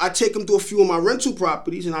how I take them to a few of my rental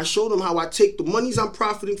properties, and I show them how I take the monies I'm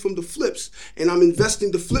profiting from the flips, and I'm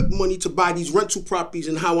investing the flip money to buy these rental properties,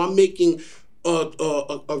 and how I'm making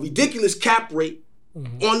a ridiculous cap rate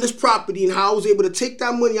on this property, and how I was able to take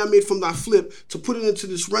that money I made from that flip to put it into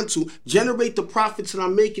this rental, generate the profits that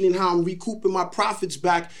I'm making, and how I'm recouping my profits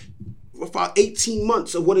back for about 18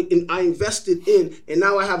 months of what I invested in, and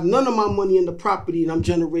now I have none of my money in the property, and I'm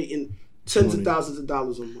generating tens of thousands of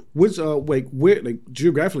dollars a month. Which where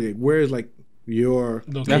geographically, where is your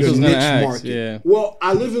niche market? Yeah. Well,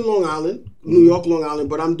 I live in Long Island, New York, Long Island,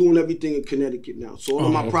 but I'm doing everything in Connecticut now. So all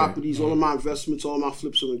of my properties, all of my investments, all of my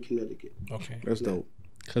flips are in Connecticut. Okay, that's dope.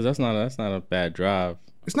 Because that's not a bad drive.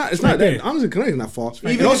 It's not that. Honestly, Connecticut's not far.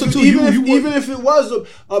 Even if it was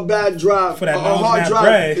a bad drive, for that a hard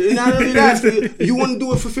drive, not only that, you wouldn't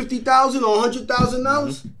do it for $50,000 or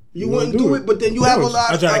 $100,000. You wouldn't do it, but then you have a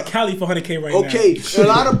lot. I drive to Cali for $100K right now. Okay, a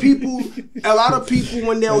lot of people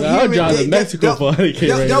when they'll hear it,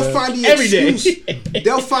 they'll find the excuse.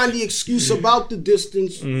 They'll find the excuse about the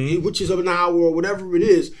distance, which is an hour or whatever it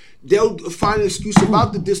is. They'll find an excuse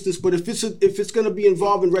about the distance, but if it's going to be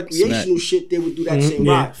involving recreational shit, they would do that same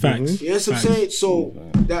ride. Facts. You know what I'm saying? So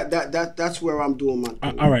that's where I'm doing my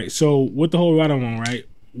thing. All right. So with the whole ride along, right?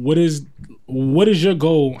 What is your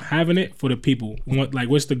goal having it for the people?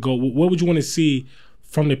 What's the goal? What would you want to see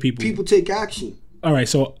from the people? People take action. All right,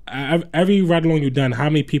 so every ride along you've done, how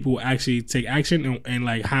many people actually take action,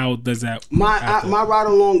 and how does that? My ride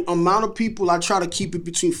along amount of people, I try to keep it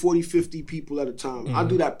between 40, 50 people at a time. I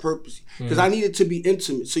do that purposely because I need it to be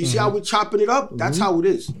intimate. So you see how we're chopping it up? That's how it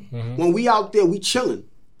is. When we out there, we chilling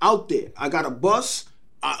out there. I got a bus.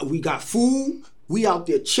 We got food. we out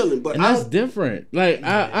there chilling. But and that's different. Like,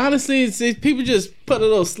 honestly, it's people just put a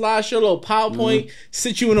little slideshow, a little PowerPoint,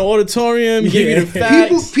 sit you in the auditorium, give you the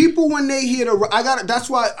facts. People when they hear that's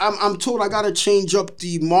why I'm told I gotta change up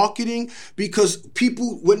the marketing, because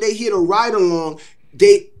people when they hear the ride along,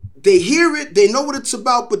 they hear it, they know what it's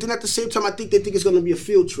about, but then at the same time, I think they think it's going to be a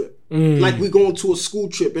field trip. Like we're going to a school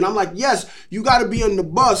trip. And I'm like, yes, you got to be on the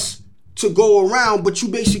bus to go around, but you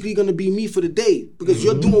basically going to be me for the day, because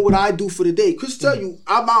you're doing what I do for the day. Chris tell you,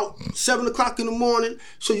 I'm out 7 o'clock in the morning,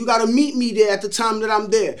 so you got to meet me there at the time that I'm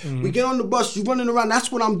there. We get on the bus, you running around,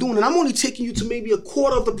 that's what I'm doing. And I'm only taking you to maybe a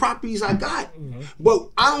quarter of the properties I got. But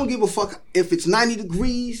I don't give a fuck if it's 90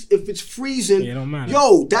 degrees, if it's freezing. It don't matter.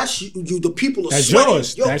 Yo, that's you. The people are that's sweating.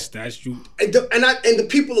 Yours. Yo, that's you. And the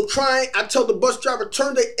people are crying. I tell the bus driver,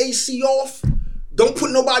 turn the AC off. Don't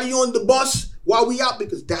put nobody on the bus while we out,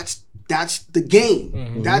 because that's the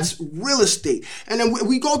game. That's real estate. And then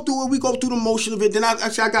we go through it. We go through the motion of it. Then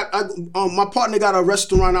my partner got a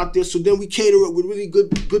restaurant out there. So then we cater it with really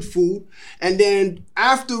good food. And then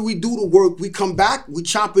after we do the work, we come back, we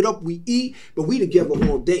chop it up, we eat, but we together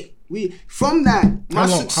all day. From that, my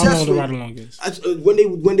success rate, how long is?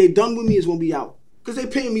 When they done with me is when we out. Because they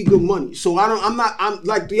paying me good money. So I'm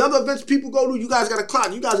like the other events people go to, you guys got to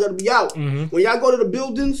clock. You guys got to be out. When y'all go to the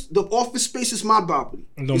buildings, the office space is my property.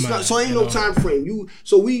 So ain't no time frame.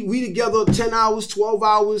 So we together 10 hours, 12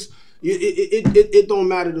 hours. It don't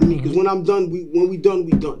matter to me, because when I'm done, when we done.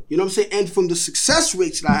 You know what I'm saying? And from the success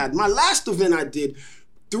rates that I had, my last event I did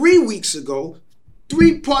 3 weeks ago,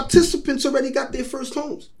 3 participants already got their first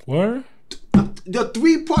homes. What? The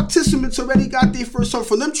 3 participants already got their first home.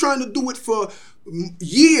 From them trying to do it for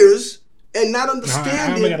years and not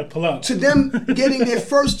understanding, to them getting their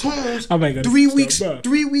first homes, 3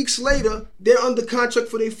 weeks later, they're under contract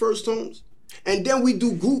for their first homes. And then we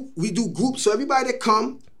do groups. So everybody that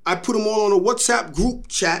come, I put them all on a WhatsApp group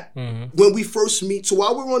chat when we first meet. So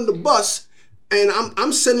while we're on the bus, and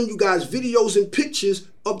I'm sending you guys videos and pictures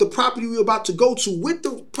of the property we're about to go to with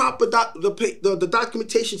the proper the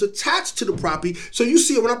documentations attached to the property. So you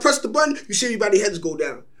see it when I press the button, you see everybody's heads go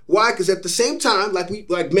down. Why? Because at the same time,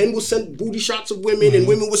 like men will send booty shots of women, and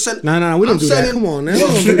women will send. No, we don't do that. Come on, now. We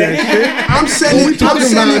don't do that shit. I'm sending. What we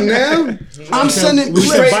talking about now? I'm sending we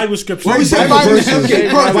clips. said Bible scripture. When we said Bible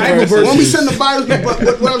verses. When we send the Bible,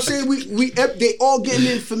 but what I'm saying, they all getting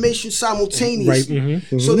the information simultaneously.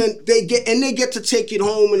 Right. So then they get to take it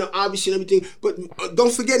home, and obviously and everything. But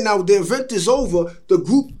don't forget, now the event is over. The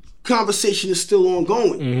group conversation is still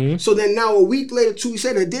ongoing. So then now a week later, 2 weeks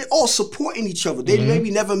later, they're all supporting each other. They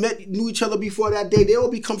maybe never knew each other before that day. They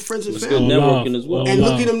all become friends and family. Networking as well. And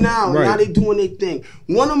look at them now. Right. Now they doing their thing.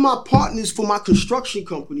 One of my partners for my construction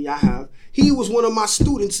company I have, he was one of my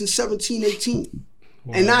students in 17, 18.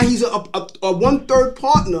 Wow. And now he's a 1/3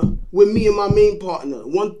 partner with me and my main partner.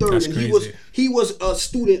 1/3. That's and crazy. he was a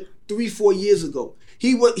student 3-4 years ago.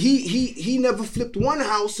 He never flipped one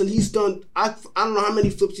house, and he's done I don't know how many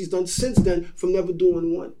flips he's done since then from never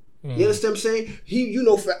doing one. You understand what I'm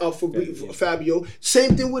saying? For Fabio,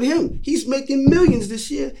 same thing with him. He's making millions this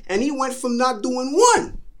year, and he went from not doing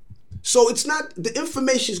one. So it's not, the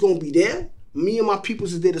information is going to be there. Me and my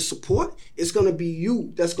peoples is there to support. It's going to be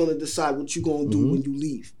you that's going to decide what you're going to do when you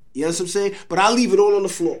leave. You know what I'm saying? But I leave it all on the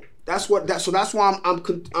floor. So that's why I'm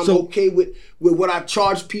okay with what I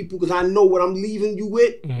charge people, because I know what I'm leaving you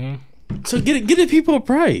with. So get the people a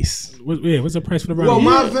price. What's the price for the bride? Well,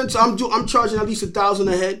 my events, I'm charging at least $1,000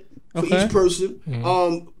 a head for each person.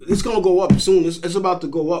 It's gonna go up soon. It's about to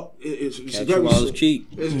go up. It's very while soon. it's cheap.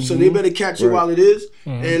 So they better catch it while it is.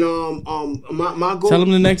 And my goal. Tell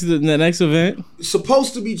them the next event. It's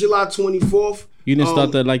supposed to be July 24th. You didn't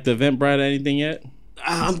start the Eventbrite or anything yet?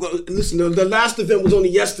 I'm going. Listen, the last event was only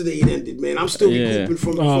yesterday. It ended, man. I'm still recouping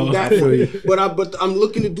from that one. But I'm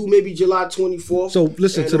looking to do maybe July 24th. So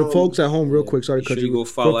listen to the folks at home, real quick. Sorry to cut you. Go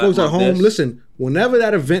For folks at home, listen. Whenever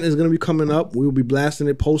that event is going to be coming up, we will be blasting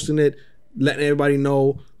it, posting it, letting everybody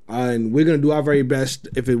know, and we're going to do our very best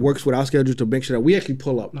if it works with our schedule to make sure that we actually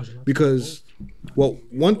pull up. Because, well,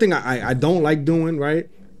 one thing I don't like doing, right?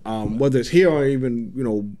 Whether it's here or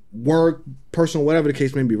even work, personal, whatever the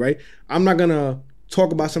case may be, right? I'm not gonna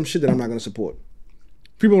talk about some shit that I'm not gonna support.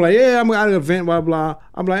 People are like, yeah, I'm at an event, blah blah.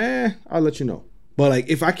 I'm like, I'll let you know. But like,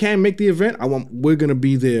 if I can't make the event, we're gonna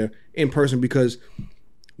be there in person, because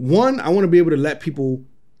one, I want to be able to let people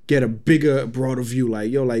get a bigger, broader view.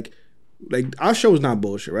 Like, like our show is not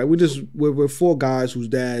bullshit, right? We're 4 guys whose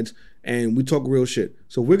dads, and we talk real shit.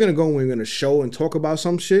 So we're gonna go and we're gonna show and talk about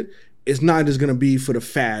some shit. It's not just gonna be for the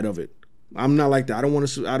fad of it. I'm not like that. I don't want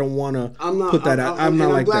to put that out. I'm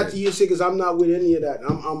not like that. I'm glad to hear because I'm not with any of that.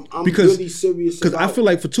 I'm really serious. Because I feel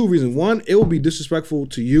like for two reasons. One, it would be disrespectful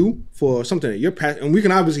to you for something that you're passionate, and we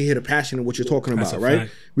can obviously hear the passion in what you're talking about, right?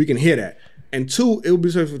 Fact. We can hear that. And two, it would be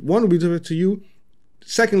disrespectful. One would be disrespectful to you.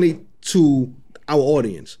 Secondly, to our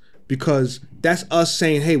audience, because that's us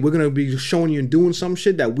saying, hey, we're gonna be showing you and doing some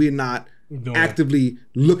shit that we're not actively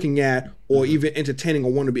looking at or even entertaining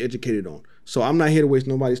or want to be educated on. So I'm not here to waste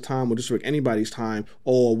nobody's time or disrespect anybody's time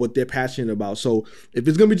or what they're passionate about. So if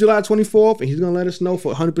it's gonna be July 24th and he's gonna let us know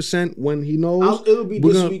for 100% when he knows, it'll be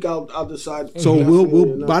this week. I'll decide. So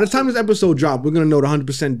we'll by the time this episode drops, we're gonna know the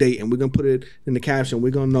 100% date and we're gonna put it in the caption.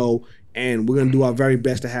 We're gonna know. And we're gonna do our very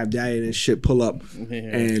best to have Diet and shit pull up. Yeah.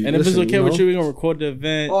 And if it's okay with you, we're gonna record the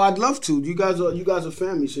event. Oh, I'd love to. You guys are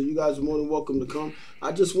family, so you guys are more than welcome to come.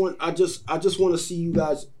 I just want to see you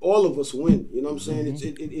guys, all of us, win. You know what I'm saying?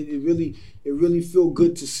 Mm-hmm. It really feel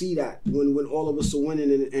good to see that when all of us are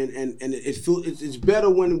winning, and it's better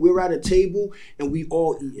when we're at a table and we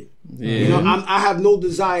all eating. Yeah. You know, I have no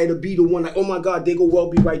desire to be the one like, oh my God, they go well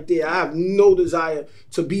be right there. I have no desire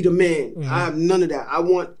to be the man. Mm-hmm. I have none of that. I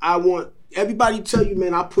want everybody tell you,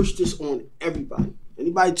 man, I push this on everybody.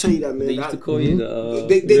 Anybody tell you that, man? They used to call you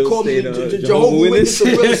the they call me the Jehovah's Witness of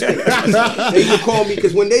real estate. They used to call me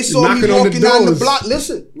because when they saw me walking down the block,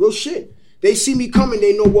 listen, real shit. They see me coming,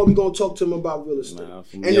 they know what we gonna talk to them about real estate.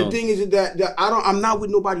 The thing is that I'm not with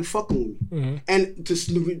nobody fucking with me. Mm-hmm. And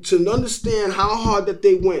to understand how hard that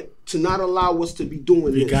they went to not allow us to be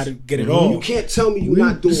doing this. You gotta get it all. You can't tell me you're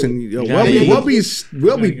not doing it.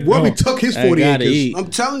 Welby took his 40 acres. I'm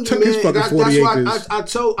telling you, man. That's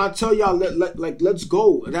why I tell y'all, let's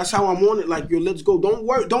go. That's how I'm on it. Like, yo, let's go. Don't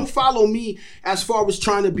worry. Don't follow me as far as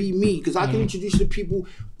trying to be me, because I can introduce you to people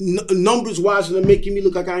numbers wise and they're making me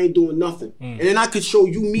look like I ain't doing nothing. And then I could show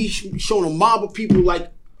you me showing a mob of people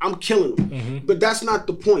like I'm killing them. Mm-hmm. But that's not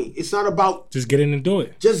the point. It's not about... Just get in and do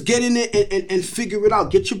it. Just get in it and figure it out.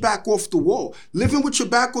 Get your back off the wall. Living with your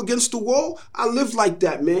back against the wall, I lived like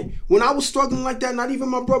that, man. When I was struggling like that, not even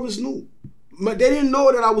my brothers knew. But they didn't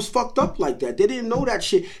know that I was fucked up like that. They didn't know that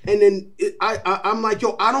shit. And then I'm like,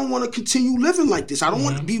 yo, I don't want to continue living like this. I don't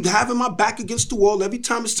want to be having my back against the wall. Every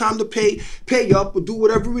time it's time to pay up or do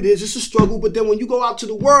whatever it is, it's a struggle. But then when you go out to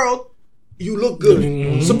the world, you look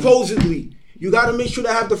good, supposedly. You got to make sure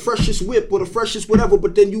to have the freshest whip or the freshest whatever,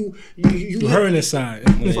 but then you hurting inside.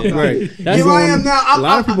 Right. Here I am now. A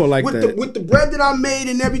lot of people like that. With the bread that I made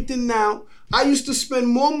and everything now, I used to spend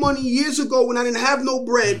more money years ago when I didn't have no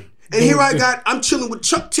bread. And here I'm chilling with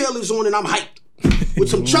Chuck Taylors on and I'm hyped. With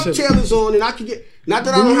some Chuck Taylors on and I can get, not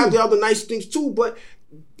that I don't have the other nice things too, but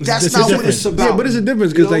that's not what it's about. Yeah, but it's a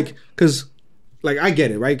difference because I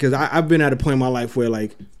get it, right? Because I've been at a point in my life where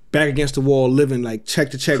like, back against the wall, living like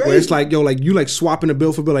check to check, crazy. Where it's like, yo, like you like swapping the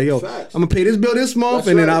bill for bill, like, yo, facts. I'm gonna pay this bill this month,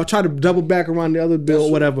 and then I'll try to double back around the other bill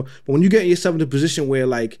or whatever. But when you get yourself in a position where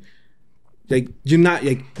like you're not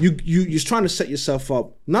like you're trying to set yourself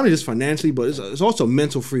up not only just financially, but it's also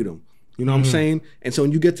mental freedom. You know what I'm saying? And so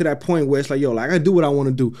when you get to that point where it's like, yo, like I gotta do what I want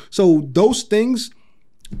to do. So those things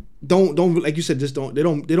don't like you said, just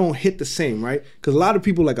don't hit the same, right? Because a lot of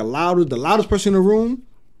people like the loudest person in the room.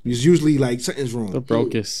 It's usually like something's wrong. The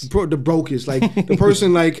brokest. The brokest. Like the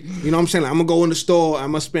person like, you know what I'm saying? Like, I'm going to go in the store.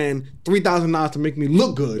 I'm going to spend $3,000 to make me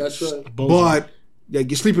look good. That's right. But like,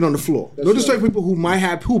 you're sleeping on the floor. No disrespect people who might be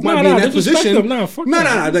in that position. No.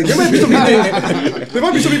 Like, there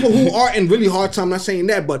might be some people who are in really hard time. I'm not saying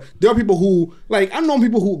that, but there are people who, like, I know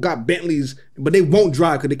people who got Bentleys, but they won't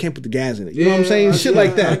drive because they can't put the gas in it. You know what I'm saying? Shit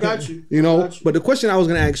like that. I got you. You know? But the question I was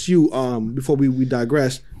going to ask you before we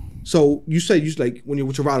digress, so you say you like when you're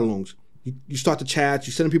with your ride-alongs, you start to chat,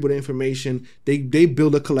 you send people the information, they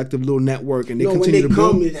build a collective little network and they continue to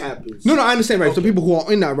build. When they come, it happens. No, I understand, right? Okay. So people who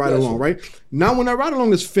are in that ride-along, right? Now when that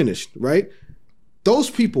ride-along is finished, right?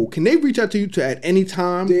 Those people, can they reach out to you at any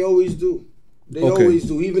time? They always do. They always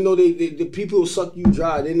do. Even though the people will suck you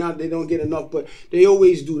dry, they don't get enough, but they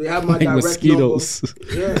always do. They have my direct mosquitoes.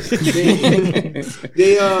 Number. Yeah.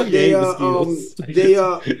 They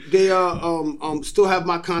still have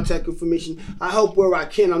my contact information. I help where I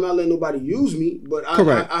can. I'm not letting nobody use me, but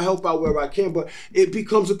I help out where I can. But it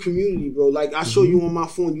becomes a community, bro. Like I show you on my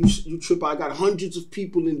phone, you trip. I got hundreds of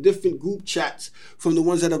people in different group chats from the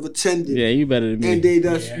ones that have attended. Yeah, you better than me. And they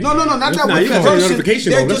just not that way. You got to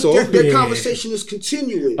notification on. That's all. Their conversation is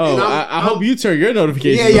continuing. Oh, and I hope you turn your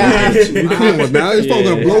notifications on. Yeah, I have to. Come on, now this phone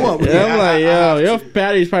gonna blow up. Yeah, I'm like, yo, your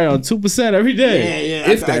battery's probably on 2% every day.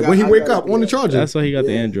 Yeah. If that, when he wake up on the charger. That's why he got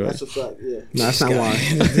the Android. That's a fact. Yeah. No, that's not why.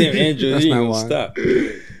 Damn Android, that's not why. Stop.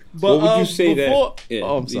 But what would you say before, that? Yeah,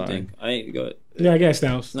 oh, I'm what do you sorry. think? I ain't good. Yeah, I guess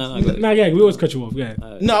Styles. No, go ahead. No, yeah, we always cut you off. Yeah.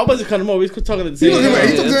 No, I wasn't cutting him off. We was talking at the He same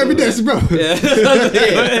time. talks every day, bro.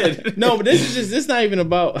 Yeah. No, but this is this not even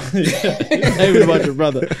about it's not even about your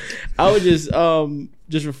brother. I was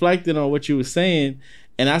just reflecting on what you were saying,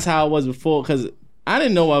 and that's how I was before, because I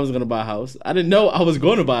didn't know I was gonna buy a house. I didn't know I was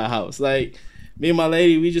going to buy a house. Like me and my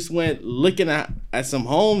lady, we just went looking at some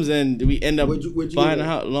homes, and we end up Where'd you buying live a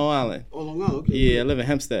house, Long Island. Oh, Long Island. Okay. Yeah, I live in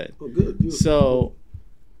Hempstead. Oh, good. Beautiful. So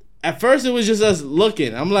at first it was just us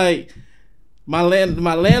looking. I'm like, my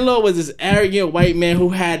landlord was this arrogant white man who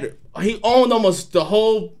he owned almost the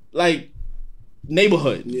whole like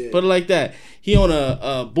neighborhood. Yeah. Put it like that. He owned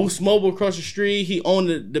a Boost Mobile across the street. He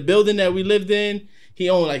owned the building that we lived in. He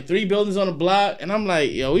owned like 3 buildings on the block. And I'm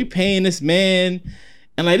like, yo, we paying this man.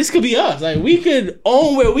 And like, this could be us. Like, we could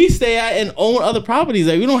own where we stay at and own other properties.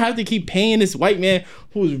 Like, we don't have to keep paying this white man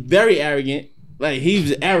who's very arrogant. Like, he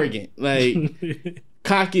was arrogant. Like,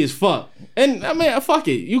 cocky as fuck. And I mean, fuck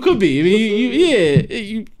it. You could be. I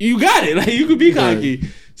mean, you got it. Like, you could be cocky.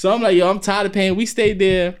 So I'm like, yo, I'm tired of paying. We stayed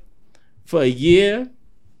there for a year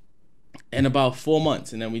and about 4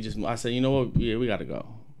 months. And then I said, you know what? Yeah, we got to go.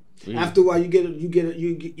 After a while,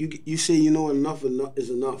 you say, you know, enough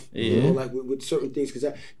is enough. Yeah. You know, like with certain things.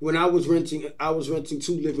 Because when I was renting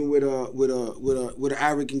too, living with an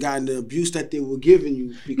arrogant guy, and the abuse that they were giving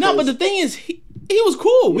you. No, but the thing is, he was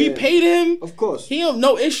cool. We paid him. Of course. He don't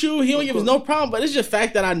no issue. He don't give us no problem. But it's just the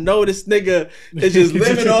fact that I know this nigga is just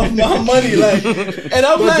living off my money. Like, and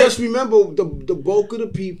I'm but like, just remember, the bulk of the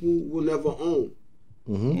people will never own.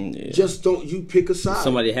 Mm-hmm. Yeah. Just don't you pick a side.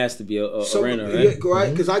 Somebody has to be a renter, right? Yeah, right?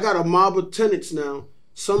 Because I got a mob of tenants now.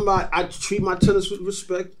 I treat my tenants with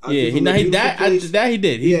respect. I give them a beautiful place. he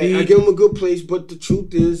did. I give them a good place. But the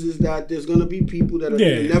truth is that there's gonna be people that are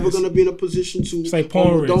never gonna be in a position to, it's like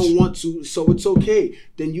or don't want to. So it's okay.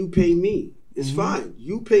 Then you pay me. It's fine.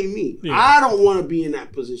 You pay me. Yeah. I don't want to be in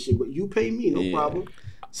that position, but you pay me. No problem.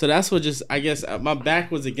 So that's what I guess my back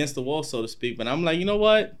was against the wall, so to speak. But I'm like, you know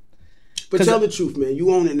what? But tell the truth, man.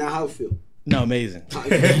 You own it now. How it feel? No, amazing,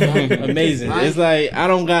 amazing. Right? It's like I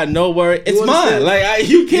don't got no worry. It's mine. Like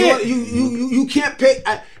you can't. You can't pay.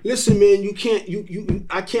 Listen, man. You can't.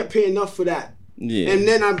 I can't pay enough for that. Yeah. And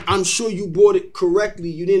then I'm sure you bought it correctly.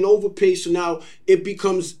 You didn't overpay, so now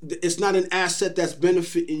it's not an asset that's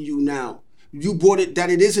benefiting you now. You bought it that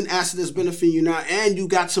it is an asset that's benefiting you now, and you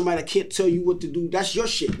got somebody that can't tell you what to do. That's your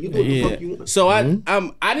shit. You do what the fuck you want. So I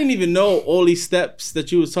didn't even know all these steps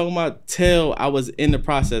that you was talking about till I was in the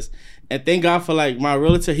process. And thank God for like my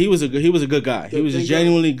realtor. He was a good guy. He was a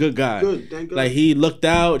genuinely good guy. Good, thank God. Like he looked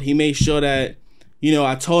out. He made sure that, you know,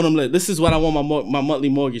 I told him like this is what I want my monthly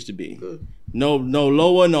mortgage to be. Good. No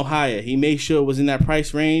lower, no higher. He made sure it was in that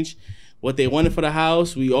price range. What they wanted for the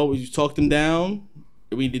house, we always talked them down.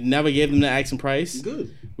 We never gave them the asking price.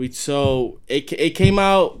 Good. So it came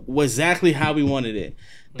out exactly how we wanted it.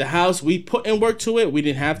 The house, we put in work to it. We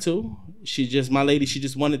didn't have to. My lady, she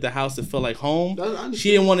just wanted the house to feel like home.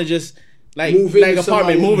 She didn't want to just move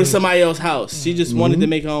to somebody else's house. She just wanted to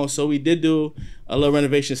make her own. So we did do a little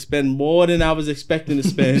renovation, spend more than I was expecting to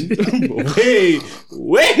spend.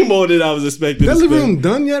 way more than I was expecting to spend. That living room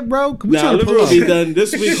done yet, bro? Our living room will be done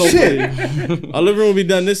this week, hopefully. Our living room will be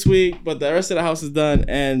done this week, but the rest of the house is done.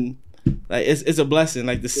 And like it's a blessing.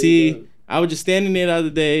 Like to see, I was just standing there the other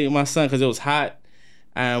day with my son because it was hot.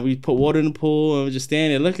 And we put water in the pool and we just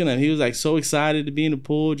standing there looking at him. He was like so excited to be in the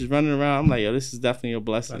pool, just running around. I'm like, yo, this is definitely a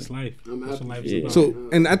blessing. That's life. That's life. Yeah. So,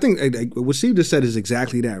 and I think like, what Steve just said is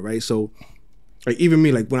exactly that, right? So, like even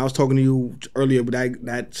me, like when I was talking to you earlier with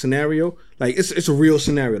that scenario, like it's a real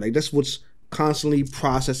scenario. Like that's what's constantly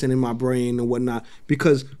processing in my brain and whatnot.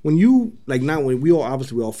 Because when you we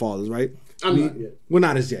all fathers, right? We're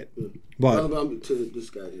not as yet, but I'm to this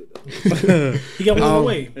guy here. He got one on the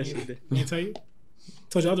way. Can't tell you.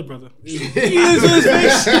 Told your other brother. He is his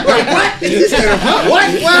face. What? What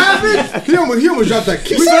happened? He almost dropped that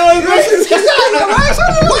kiss.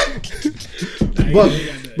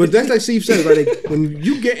 But that's like Steve said, right? Like, when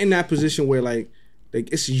you get in that position where like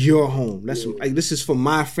it's your home. That's like this is for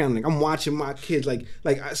my family. Like, I'm watching my kids. Like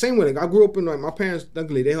same way. Like I grew up in my parents.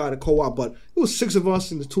 Luckily they had a co-op, but it was 6 of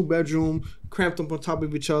us in the 2-bedroom, cramped up on top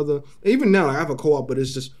of each other. Even now, like, I have a co-op, but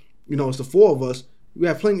it's just it's the 4 of us. We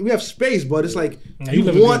have plenty. We have space, but it's like you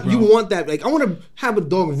want that. Like I want to have a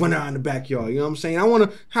dog run out in the backyard. You know what I'm saying? I want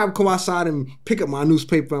to go outside and pick up my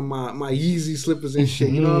newspaper and my Yeezy slippers and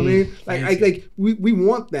shit. You know what I mean? Like we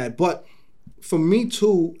want that. But for me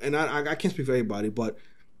too, and I can't speak for everybody, but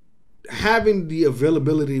having the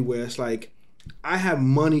availability where it's like I have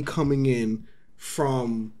money coming in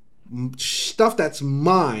from stuff that's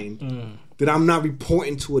mine. that I'm not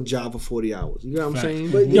reporting to a job for 40 hours. You know what I'm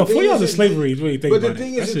saying? But Yo, 40 hours of slavery is really think But about the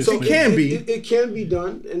thing it. is, it can be. It can be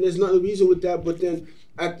done, and there's not a reason with that. But then,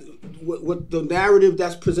 what the narrative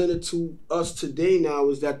that's presented to us today now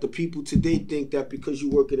is that the people today think that because you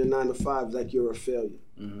work in a 9 to 5, like you're a failure.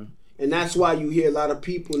 Mm-hmm. And that's why you hear a lot of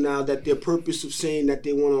people now that their purpose of saying that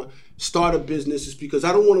they want to start a business is because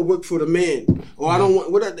I don't want to work for the man, or I don't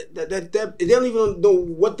want they don't even know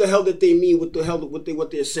what the hell that they mean,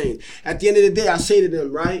 what they're saying. At the end of the day, I say to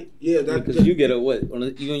them, right? Yeah, because you get a what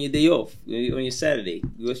you on your day off, on your Saturday.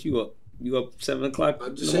 You up? You up 7 o'clock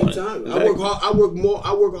at the same time. Exactly.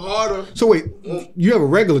 I work harder. So wait, you have a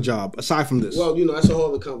regular job aside from this? Well, that's a whole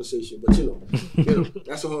other conversation. But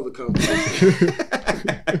that's a whole other conversation.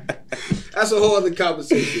 That's a whole other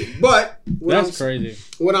conversation. But that's crazy.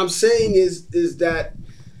 What I'm saying is that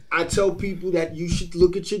I tell people that you should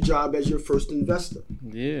look at your job as your first investor.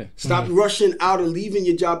 Yeah. Stop rushing out and leaving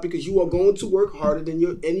your job because you are going to work harder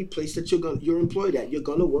than any place that you're employed at. You're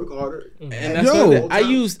gonna work harder. And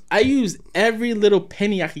that's I use every little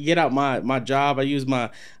penny I could get out my job.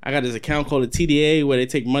 I got this account called a TDA where they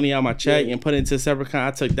take money out my check and put it into a separate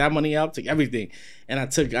account. I took that money out, took everything. And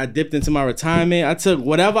I dipped into my retirement. I took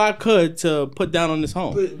whatever I could to put down on this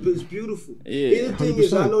home. But it's beautiful. Yeah. And the thing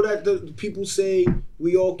is, I know that the people say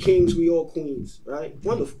we all kings, we all queens, right?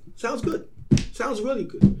 Wonderful. Sounds good. Sounds really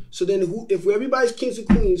good. So then, if everybody's kings and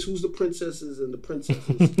queens, who's the princesses and the princesses?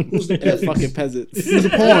 Who's the peasants? Fucking peasants. Who's the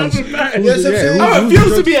pawns? I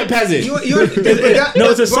refuse to be a peasant.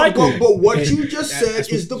 No, it's a cycle. But what you just said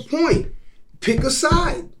is the point. Pick a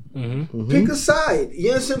side. Mm-hmm. Pick a side.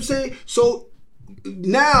 You know what I'm saying? So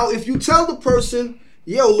now, if you tell the person,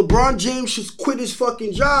 yo, LeBron James should quit his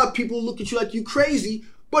fucking job, people look at you like you crazy,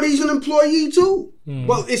 but he's an employee too.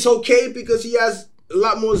 Well, it's okay because he has a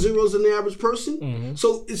lot more zeros than the average person.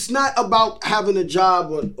 So it's not about having a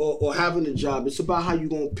job or having a job. It's about how you're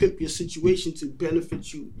going to pimp your situation to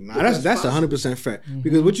benefit you. Nah, that's 100% fair.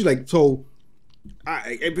 Because what you like, so,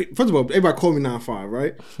 first of all, everybody call me 9-5,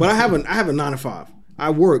 right? But I have a 9 to 5.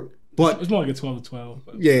 I work, but it's more like a 12 to 12.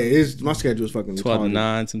 But. Yeah, my schedule is fucking 12 to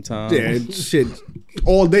 9 sometimes. Yeah, shit,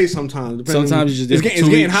 all day sometimes. Sometimes you just it's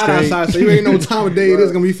getting hot outside, so you ain't know what time of day it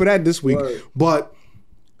is gonna be for that this week. Right. But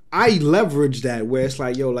I leverage that where it's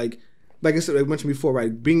like, yo, like I said, I mentioned before,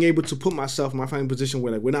 right? Being able to put myself in my family position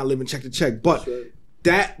where like we're not living check to check, but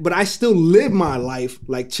but I still live my life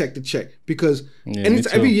like check to check because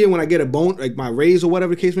every year when I get a bone, like my raise or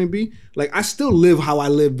whatever the case may be, like I still live how I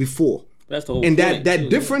lived before. That's the whole and point, that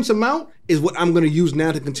difference amount is what I'm going to use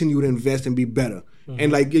now to continue to invest and be better. And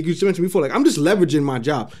like you mentioned before, like I'm just leveraging my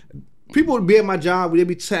job. People would be at my job, they'd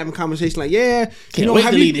be having conversations like, yeah,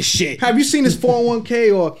 have you seen this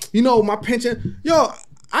 401k or my pension? Yo,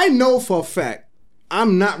 I know for a fact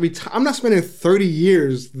I'm not spending 30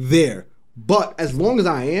 years there. But as long as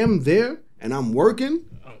I am there and I'm working,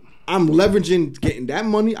 I'm leveraging getting that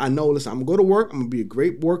money. I know, listen, I'm gonna go to work. I'm gonna be a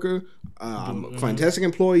great worker. I'm a fantastic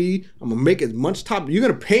employee. I'm gonna make as much top. You're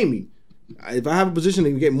gonna pay me. If I have a position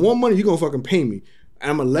and you get more money, you're gonna fucking pay me.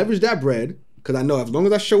 And I'm gonna leverage that bread because I know as long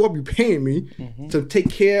as I show up, you're paying me to take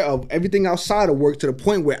care of everything outside of work to the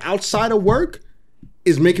point where outside of work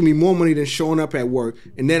is making me more money than showing up at work.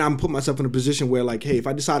 And then I'm putting myself in a position where like, hey, if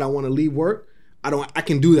I decide I want to leave work, I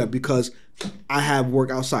can do that because I have work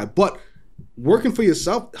outside. But working for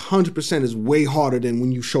yourself 100% is way harder than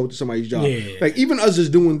when you show it to somebody's job. Yeah. Like even us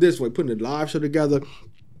just doing this, like putting a live show together,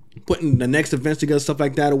 putting the next events together, stuff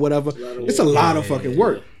like that or whatever. It's a lot of fucking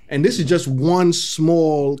work. And this is just one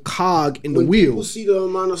small cog in the wheel. People see the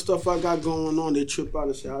amount of stuff I got going on, they trip out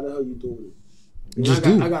and say, "How the hell you doing it?"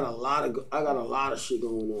 I got a lot of shit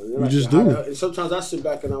going on. You just do. And sometimes I sit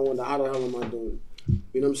back and I wonder, how the hell am I doing it?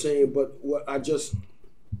 You know what I'm saying? But what I just,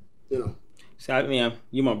 See, I mean,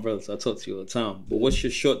 you're my brother, so I talk to you all the time. But what's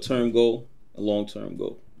your short-term goal, a long-term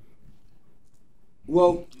goal?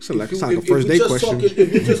 Well, it's like a first date question. If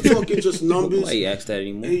you're just talking just numbers, why you ask that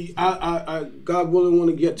anymore? I God willing,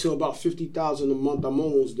 want to get to about 50,000 a month. I'm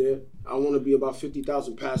almost there. I want to be about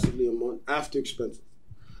 50,000 passively a month after expenses.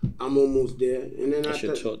 I'm almost there, and then that's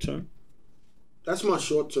your short term. That's my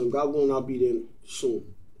short term. God willing, I'll be there soon,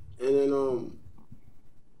 and then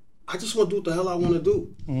I just want to do what the hell I want to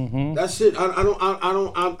do. Mm-hmm. That's it. I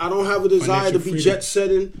don't have a desire to be jet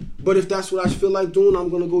setting. But if that's what I feel like doing, I'm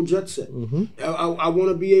gonna go jet set. Mm-hmm. I want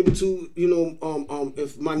to be able to,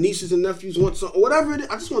 if my nieces and nephews want something, whatever it is,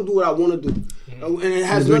 I just want to do what I want to do, and it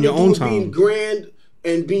has nothing to do with being grand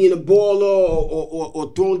and being a baller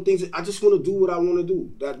or throwing things. I just want to do what I want to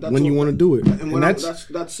do. That's when you want to do it, and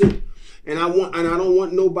that's it. And I don't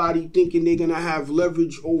want nobody thinking they're gonna have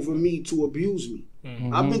leverage over me to abuse me.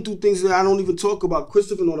 Mm-hmm. I've been through things that I don't even talk about.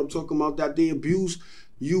 Christopher know what I'm talking about, that they abuse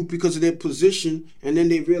you because of their position, and then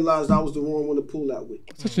they realized I was the wrong one to pull that with.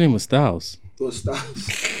 What's your name was Styles?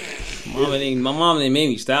 Styles. My mom didn't make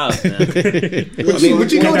me Styles, man. But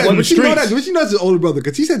you know that's his older brother,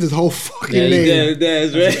 because he said his whole fucking name.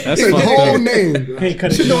 That's right. That's the whole name.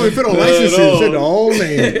 Shit don't even fit on licenses. Said the whole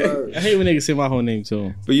name. I hate when niggas say my whole name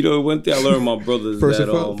too. But you know, one thing I learned from my brothers First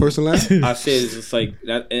and last. I said it's just like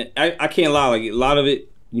that, and I can't lie. Like a lot of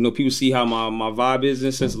it, you know, people see how my vibe is,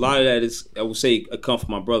 and since a lot of that is, I would say, a come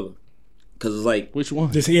from my brother. Cause it's like, which one?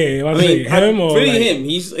 Him or really like, him.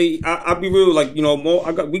 He's I'll be real, like, you know, more.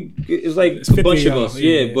 It's like it's a bunch of us,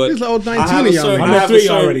 yeah. But it's like 19 I have a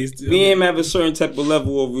certain, me and him have a certain type of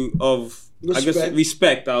level of respect. I guess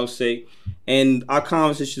respect, I would say, and our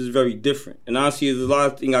conversation is very different. And honestly, there's a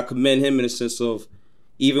lot of things I commend him in the sense of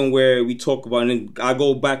even where we talk about, and then I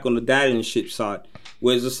go back on the dad and shit side,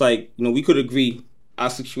 where it's just like, you know, we could agree our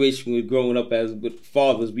situation with growing up as with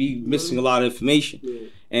fathers, we missing a lot of information. Yeah.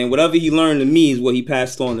 And whatever he learned to me is what he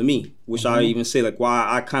passed on to me, which I even say, like, why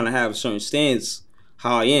I kind of have a certain stance,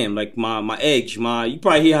 how I am, like my edge, you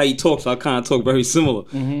probably hear how he talks, so I kind of talk very similar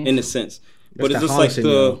in a sense. But it's just like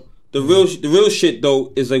the real shit,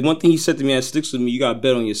 though, is like one thing he said to me that sticks with me, you got to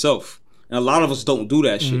bet on yourself. And a lot of us don't do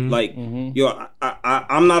that shit. Like, yo,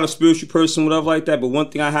 I'm not a spiritual person, whatever like that, but one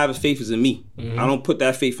thing I have is faith is in me. I don't put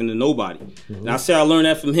that faith into nobody. And I say I learned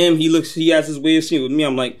that from him. He has his way of seeing it with me.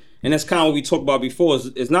 I'm like, and that's kind of what we talked about before.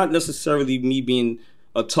 It's not necessarily me being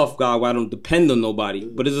a tough guy where I don't depend on nobody,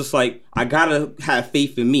 but it's just like, I gotta have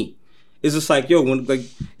faith in me. It's just like, yo, when like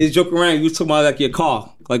it's joking around, you was talking about like your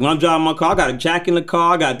car. Like when I'm driving my car, I got a jack in the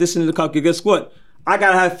car, I got this in the car. Guess what? I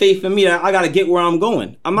gotta have faith in me that I gotta get where I'm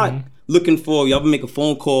going. I'm not looking for y'all to make a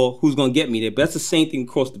phone call, who's gonna get me there. But that's the same thing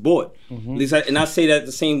across the board. At least and I say that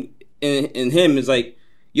the same in him is like,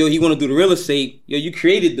 yo, he want to do the real estate. Yo, you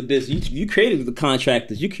created the business. You created the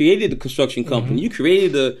contractors. You created the construction company. You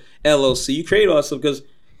created the LLC. You created all that stuff because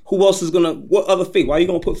who else is gonna? What other faith? Why are you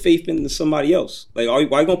gonna put faith into somebody else? Like, why are you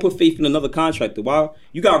gonna put faith in another contractor? Why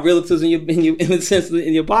you got realtors in a sense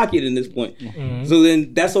in your pocket in this point? So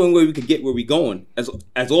then that's the only way we could get where we going as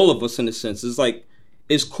all of us in a sense. It's like,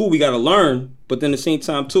 it's cool, we got to learn, but then at the same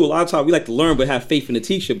time, too, a lot of times we like to learn but have faith in the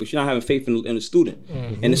teacher, but you're not having faith in the student.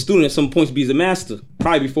 And the student at some points be the master,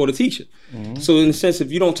 probably before the teacher. So in a sense,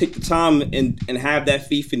 if you don't take the time and have that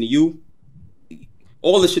faith in you,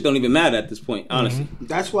 all this shit don't even matter at this point, honestly.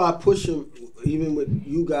 That's why I push him, even with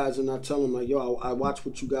you guys, and I tell him, like, yo, I watch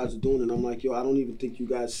what you guys are doing, and I'm like, yo, I don't even think you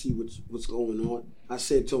guys see what's going on. I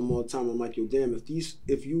say to him all the time, I'm like, yo, damn,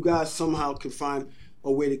 if you guys somehow can find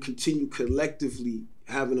a way to continue collectively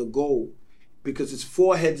having a goal, because it's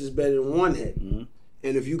 4 heads is better than 1 head.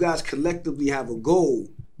 And if you guys collectively have a goal,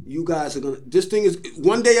 you guys are gonna, this thing is,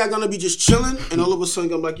 one day I'm gonna be just chilling, and all of a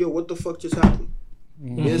sudden I'm like, yo, what the fuck just happened? You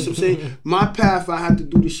know what I'm saying? My path, I had to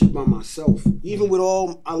do this shit by myself. Even with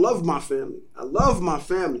I love my family.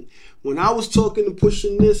 When I was talking and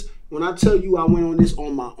pushing this, when I tell you I went on this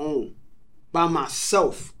on my own, by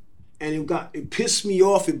myself, and it pissed me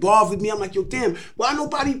off, it bothered me. I'm like, yo, damn, why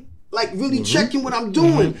nobody like really checking what I'm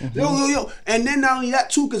doing? Yo. And then not only that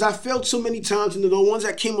too, because I failed so many times, and the ones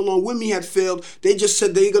that came along with me had failed, they just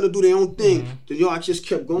said they're gonna do their own thing. Then I just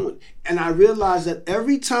kept going. And I realized that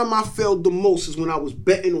every time I failed the most is when I was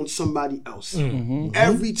betting on somebody else.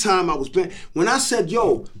 Every time I was betting. When I said,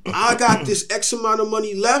 yo, I got this X amount of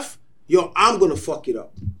money left, yo, I'm gonna fuck it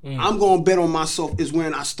up. I'm gonna bet on myself, is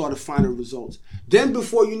when I started finding results. Then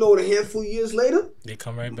before you know it, a handful of years later, they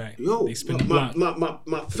come right back. Yo, they spin the block.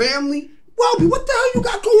 My family, Welby, what the hell you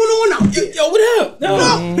got going on out there? Yo, what up?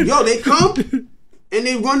 Yo, they come and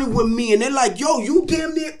they running with me, and they're like, yo, you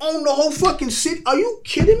damn near own the whole fucking city. Are you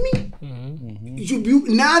kidding me?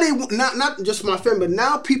 Now they not just my family, but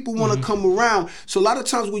now people want to come around. So a lot of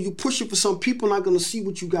times when you push it for some people, not gonna see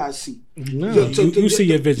what you guys see. You see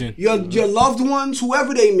your vision. Your loved ones,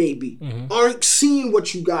 whoever they may be, aren't seeing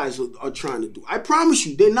what you guys are trying to do. I promise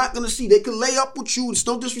you, they're not gonna see. They could lay up with you. It's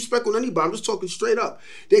no disrespect on anybody. I'm just talking straight up.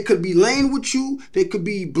 They could be laying with you. They could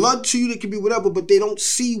be blood to you. They could be whatever, but they don't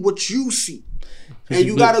see what you see. And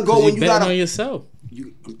you gotta go and you gotta on yourself.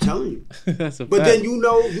 I'm telling you. That's a but fact. then you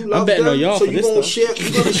know you love them, so you're gonna share too.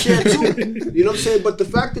 You know what I'm saying? But the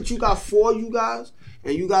fact that you got 4 of you guys,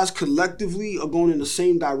 and you guys collectively are going in the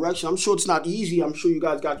same direction, I'm sure it's not easy. I'm sure you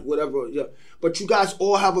guys got whatever, but you guys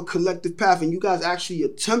all have a collective path, and you guys actually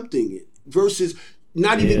attempting it versus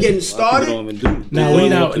not even getting started.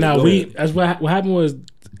 As what happened was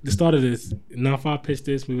the start of this. 9-5 pitched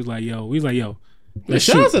this. We was like, yo.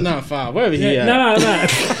 Shout out to 9-5, wherever he at. Nah.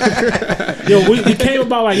 Yo, we came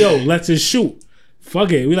about like, yo, let's just shoot.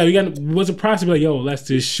 fuck it. We got what's the process? Like, yo, let's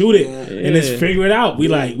just shoot it and let's figure it out.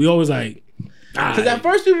 We always like. Because at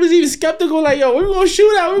first people was even skeptical, like, yo, what we gonna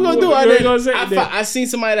shoot out? What we gonna do? I seen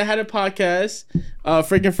somebody that had a podcast,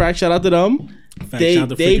 Freaking Frack, shout out to them.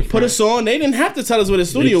 They put us on. They didn't have to tell us where the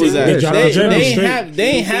studio was at. They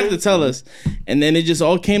ain't have to tell us, and then it just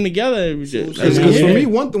all came together. Because for me,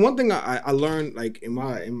 one thing I learned, like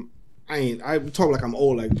I talk like I'm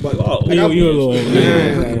old, like, but you're a little old.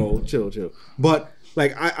 Man, old. Chill. But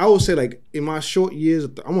like I would say, like in my short years,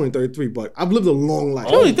 I'm only 33, but I've lived a long life.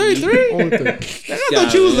 Only 33? Only 33. I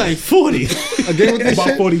thought you was like 40. Again with this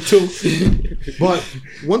about 42. But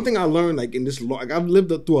one thing I learned, like in this, like I've lived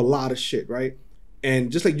through a lot of shit, right?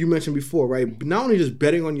 And just like you mentioned before, right? Not only just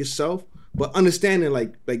betting on yourself, but understanding,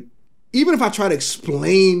 like even if I try to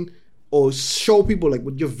explain or show people like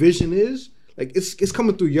what your vision is, like it's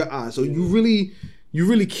coming through your eyes. So you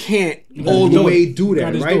really can't all the way do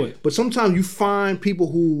that, right? But sometimes you find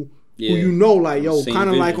people who you know, like, yo, kind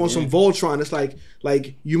of like on some Voltron. It's like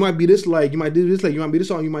you might be this leg, you might do this leg, you might be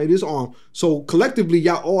this arm, you might be this arm. So collectively,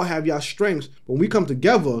 y'all all have y'all strengths. When we come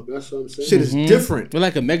together, that's what I'm saying. Shit is different. We're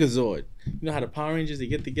like a Megazord. You know how the Power Rangers, they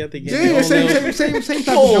get together. Same type of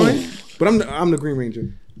joint. But I'm the Green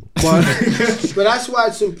Ranger. But but that's why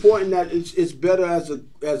it's important that it's better as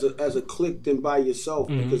a clique than by yourself,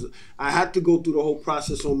 because I had to go through the whole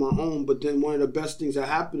process on my own. But then one of the best things that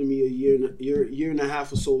happened to me a year and a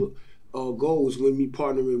half or so ago was when me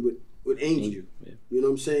partnering with Angel. Yeah. You know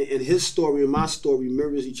what I'm saying? And his story and my story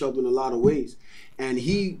mirrors each other in a lot of ways. And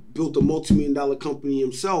he built a multi-million-dollar company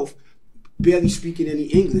himself, barely speaking any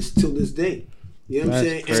English till this day. You know what I'm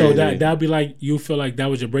saying? Crazy. So that'd be like, you feel like that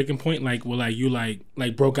was your breaking point, like, well, like you like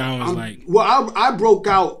broke out and was like. Well, I broke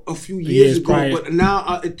out a few years ago, prior. But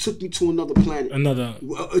now it took me to another planet.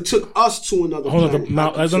 It took us to another planet.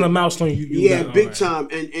 That's on a milestone. You got, big time,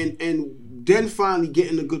 and then finally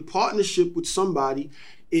getting a good partnership with somebody.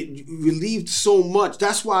 It relieved so much.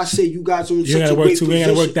 That's why I say you guys are in such a great position. You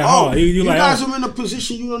gotta work that hard. You guys are in a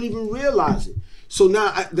position you don't even realize it. So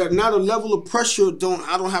now the level of pressure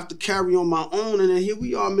I don't have to carry on my own, and then here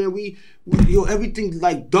we are, man. We everything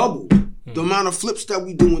like doubled. The amount of flips that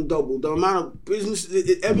we doing doubled. The amount of business,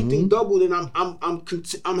 everything doubled, and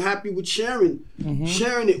I'm happy with sharing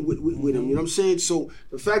it with him. You know what I'm saying? So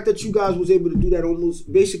the fact that you guys was able to do that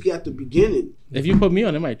almost basically at the beginning. If you put me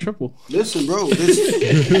on, it might triple. Listen, bro.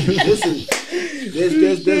 Listen.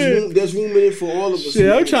 There's room in it for all of us.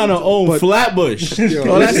 Yeah, I'm trying to own Flatbush.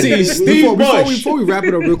 All I see is Steve Bush. Before we wrap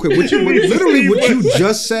it up real quick, what you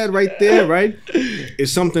just said right there, right,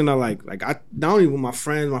 is something I like. Like I not only with my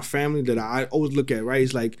friends, my family, that I always look at, right?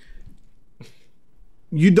 It's like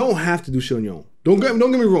you don't have to do shit on your own. Don't get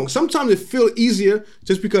me wrong. Sometimes it feels easier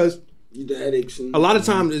just because. The headaches. A lot of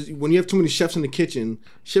times, when you have too many chefs in the kitchen,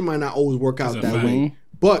 shit might not always work out that way.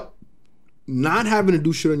 But not having to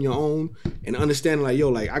do shit on your own and understanding, like, yo,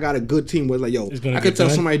 like, I got a good team where, like, yo, I could tell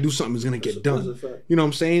somebody to do something, it's going to get done. You know what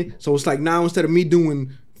I'm saying? So it's like now instead of me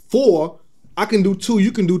doing 4, I can do 2,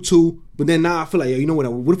 you can do 2. But then now I feel like, yo, you know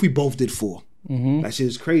what if we both did 4? That shit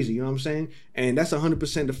is crazy. You know what I'm saying? And that's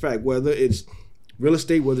 100% the fact. Whether it's real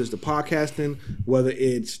estate, whether it's the podcasting, whether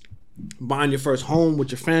it's buying your first home with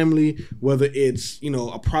your family, whether it's, you know,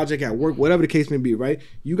 a project at work, whatever the case may be, right?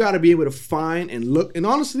 You got to be able to find and look. And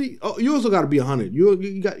honestly, you also got to be 100.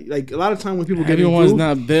 You got, like, a lot of time when people get everyone's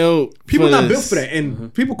not built. People not built for that.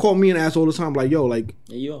 And people call me an ass all the time, like, yo, like,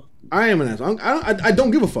 I am an ass. I don't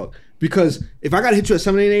give a fuck. Because if I got to hit you at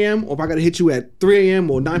 7, 8 a.m. or if I got to hit you at 3 a.m.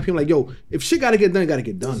 or 9 p.m., like, yo, if shit got to get done, it got to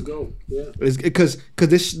get done. Let's go. Yeah. Because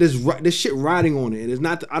there's shit riding on it. It's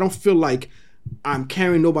not, I don't feel like I'm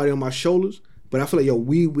carrying nobody on my shoulders, but I feel like, yo,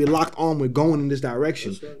 we're locked on, we're going in this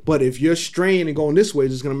direction. Right. But if you're straying and going this way,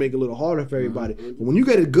 it's just going to make it a little harder for everybody. But when you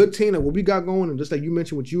get a good team, like what we got going, and just like you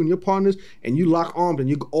mentioned with you and your partners, and you lock arms and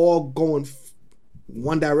you all going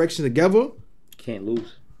one direction together, can't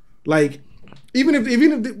lose. Like, even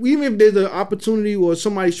if there's an opportunity or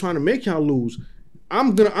somebody's trying to make y'all lose,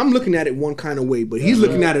 I'm looking at it one kind of way, but he's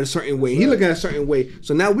looking at it a certain way. He's looking at it a certain way.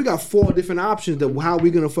 So now we got 4 different options that how we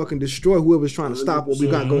gonna fucking destroy whoever's trying to stop what we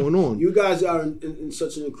got going on. You guys are in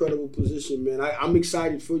such an incredible position, man. I'm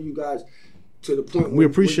excited for you guys to the point we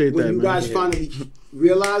appreciate when that. You guys finally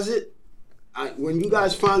realize it. When you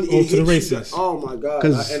guys finally to the races. Oh my god!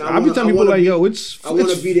 Because I be telling people like, yo, I want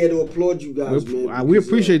to be there to applaud you guys, man. We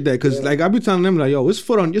appreciate that because like I be telling them like, yo, it's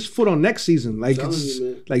foot on next season. Like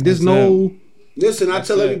like there's no. Listen, I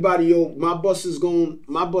tell everybody, yo, my bus is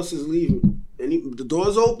leaving. And the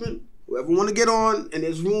door's open. Whoever want to get on and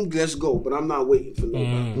there's room, let's go. But I'm not waiting for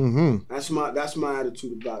nobody. That's my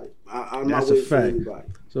attitude about it. I'm not waiting for anybody.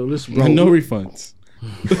 So listen, bro. No refunds.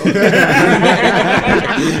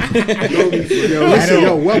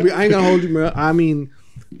 Welby, I ain't gonna hold you, man. I mean,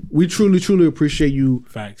 we truly appreciate you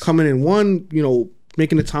coming in. One,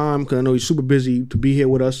 making the time, because I know you're super busy to be here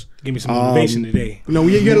with us. Give me some motivation today.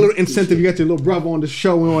 You get a little incentive. You got your little brother on the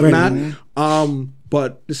show and whatnot. Mm-hmm.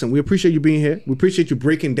 But listen, we appreciate you being here. We appreciate you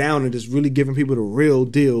breaking down and just really giving people the real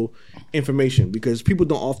deal information, because people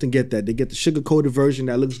don't often get that. They get the sugar-coated version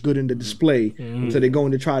that looks good in the display until they go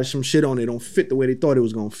in to try some shit on it. Don't fit the way they thought it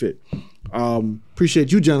was going to fit.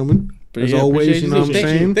 Appreciate you, gentlemen. As always, you know what I'm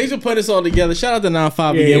saying? Thanks for putting this all together. Shout out to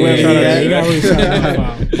 9-5 again. Shout out to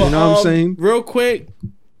 9-5. You know what I'm saying? Real quick,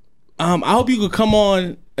 I hope you could come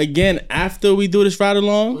on again after we do this ride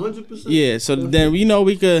along. 100%. Yeah, so then we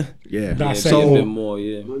could so a bit more,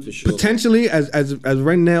 for sure. Potentially, as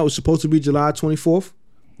right now, it's supposed to be July 24th.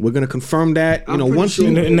 We're gonna confirm that. Once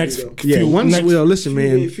in the next listen,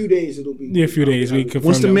 man. A few days it'll be. A few days. We confirm.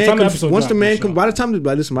 Once the man comes, by the time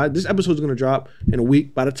this episode is gonna drop in a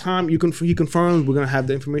week. By the time he confirms, we're gonna have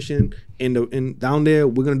the information in down there.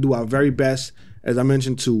 We're gonna do our very best, as I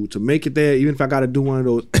mentioned, to make it there. Even if I gotta do one of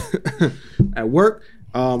those at work.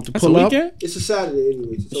 To pull up. It's a Saturday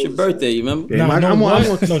anyway. It's your birthday, you remember? Yeah, I'm on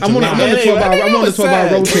the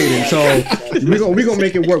 12-hour rotating, so we're gonna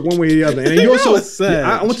make it work one way or the other. And you also,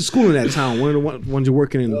 I went to school in that town. One of the ones you're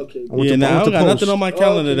working in. Okay. I got nothing on my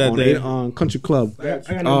calendar that day. On Country Club. I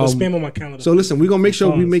got no spam on my calendar. So listen, we're gonna make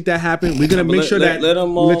sure we make that happen. We're gonna make sure that let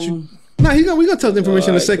him. We're gonna tell the information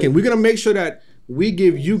in a second. We're gonna make sure that we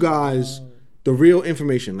give you guys the real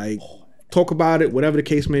information, like. Talk about it, whatever the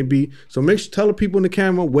case may be. So tell the people in the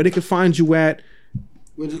camera where they can find you at.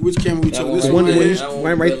 Which camera we talking? This one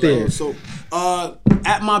right there. So,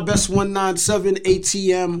 at my best 197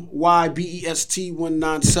 ATM YBEST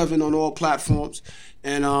 197 on all platforms.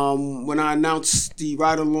 And when I announce the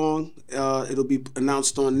ride along, it'll be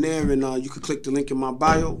announced on there, and you can click the link in my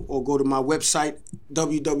bio or go to my website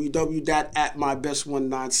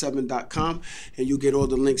www.atmybest197.com, and you get all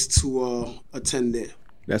the links to attend there.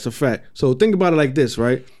 That's a fact. So think about it like this,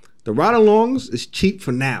 right? The ride-alongs is cheap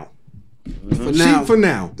for now. Cheap for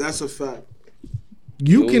now. That's a fact.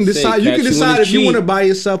 You can decide if you want to buy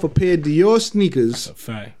yourself a pair of Dior sneakers. That's a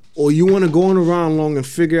fact. Or you want to go on a ride along and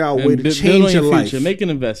figure out a way to change your life. Make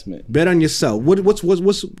an investment. Bet on yourself. What's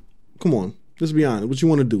come on. Let's be honest. What you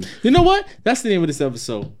want to do? You know what? That's the name of this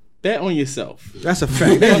episode. Bet on yourself. That's a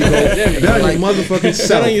fact. There you go. Bet on your motherfucking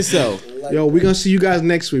self. Bet on yourself. Yo, we're going to see you guys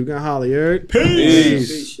next week. We're going to holler, you heard?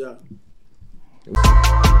 Peace.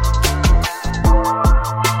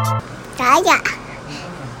 Dada.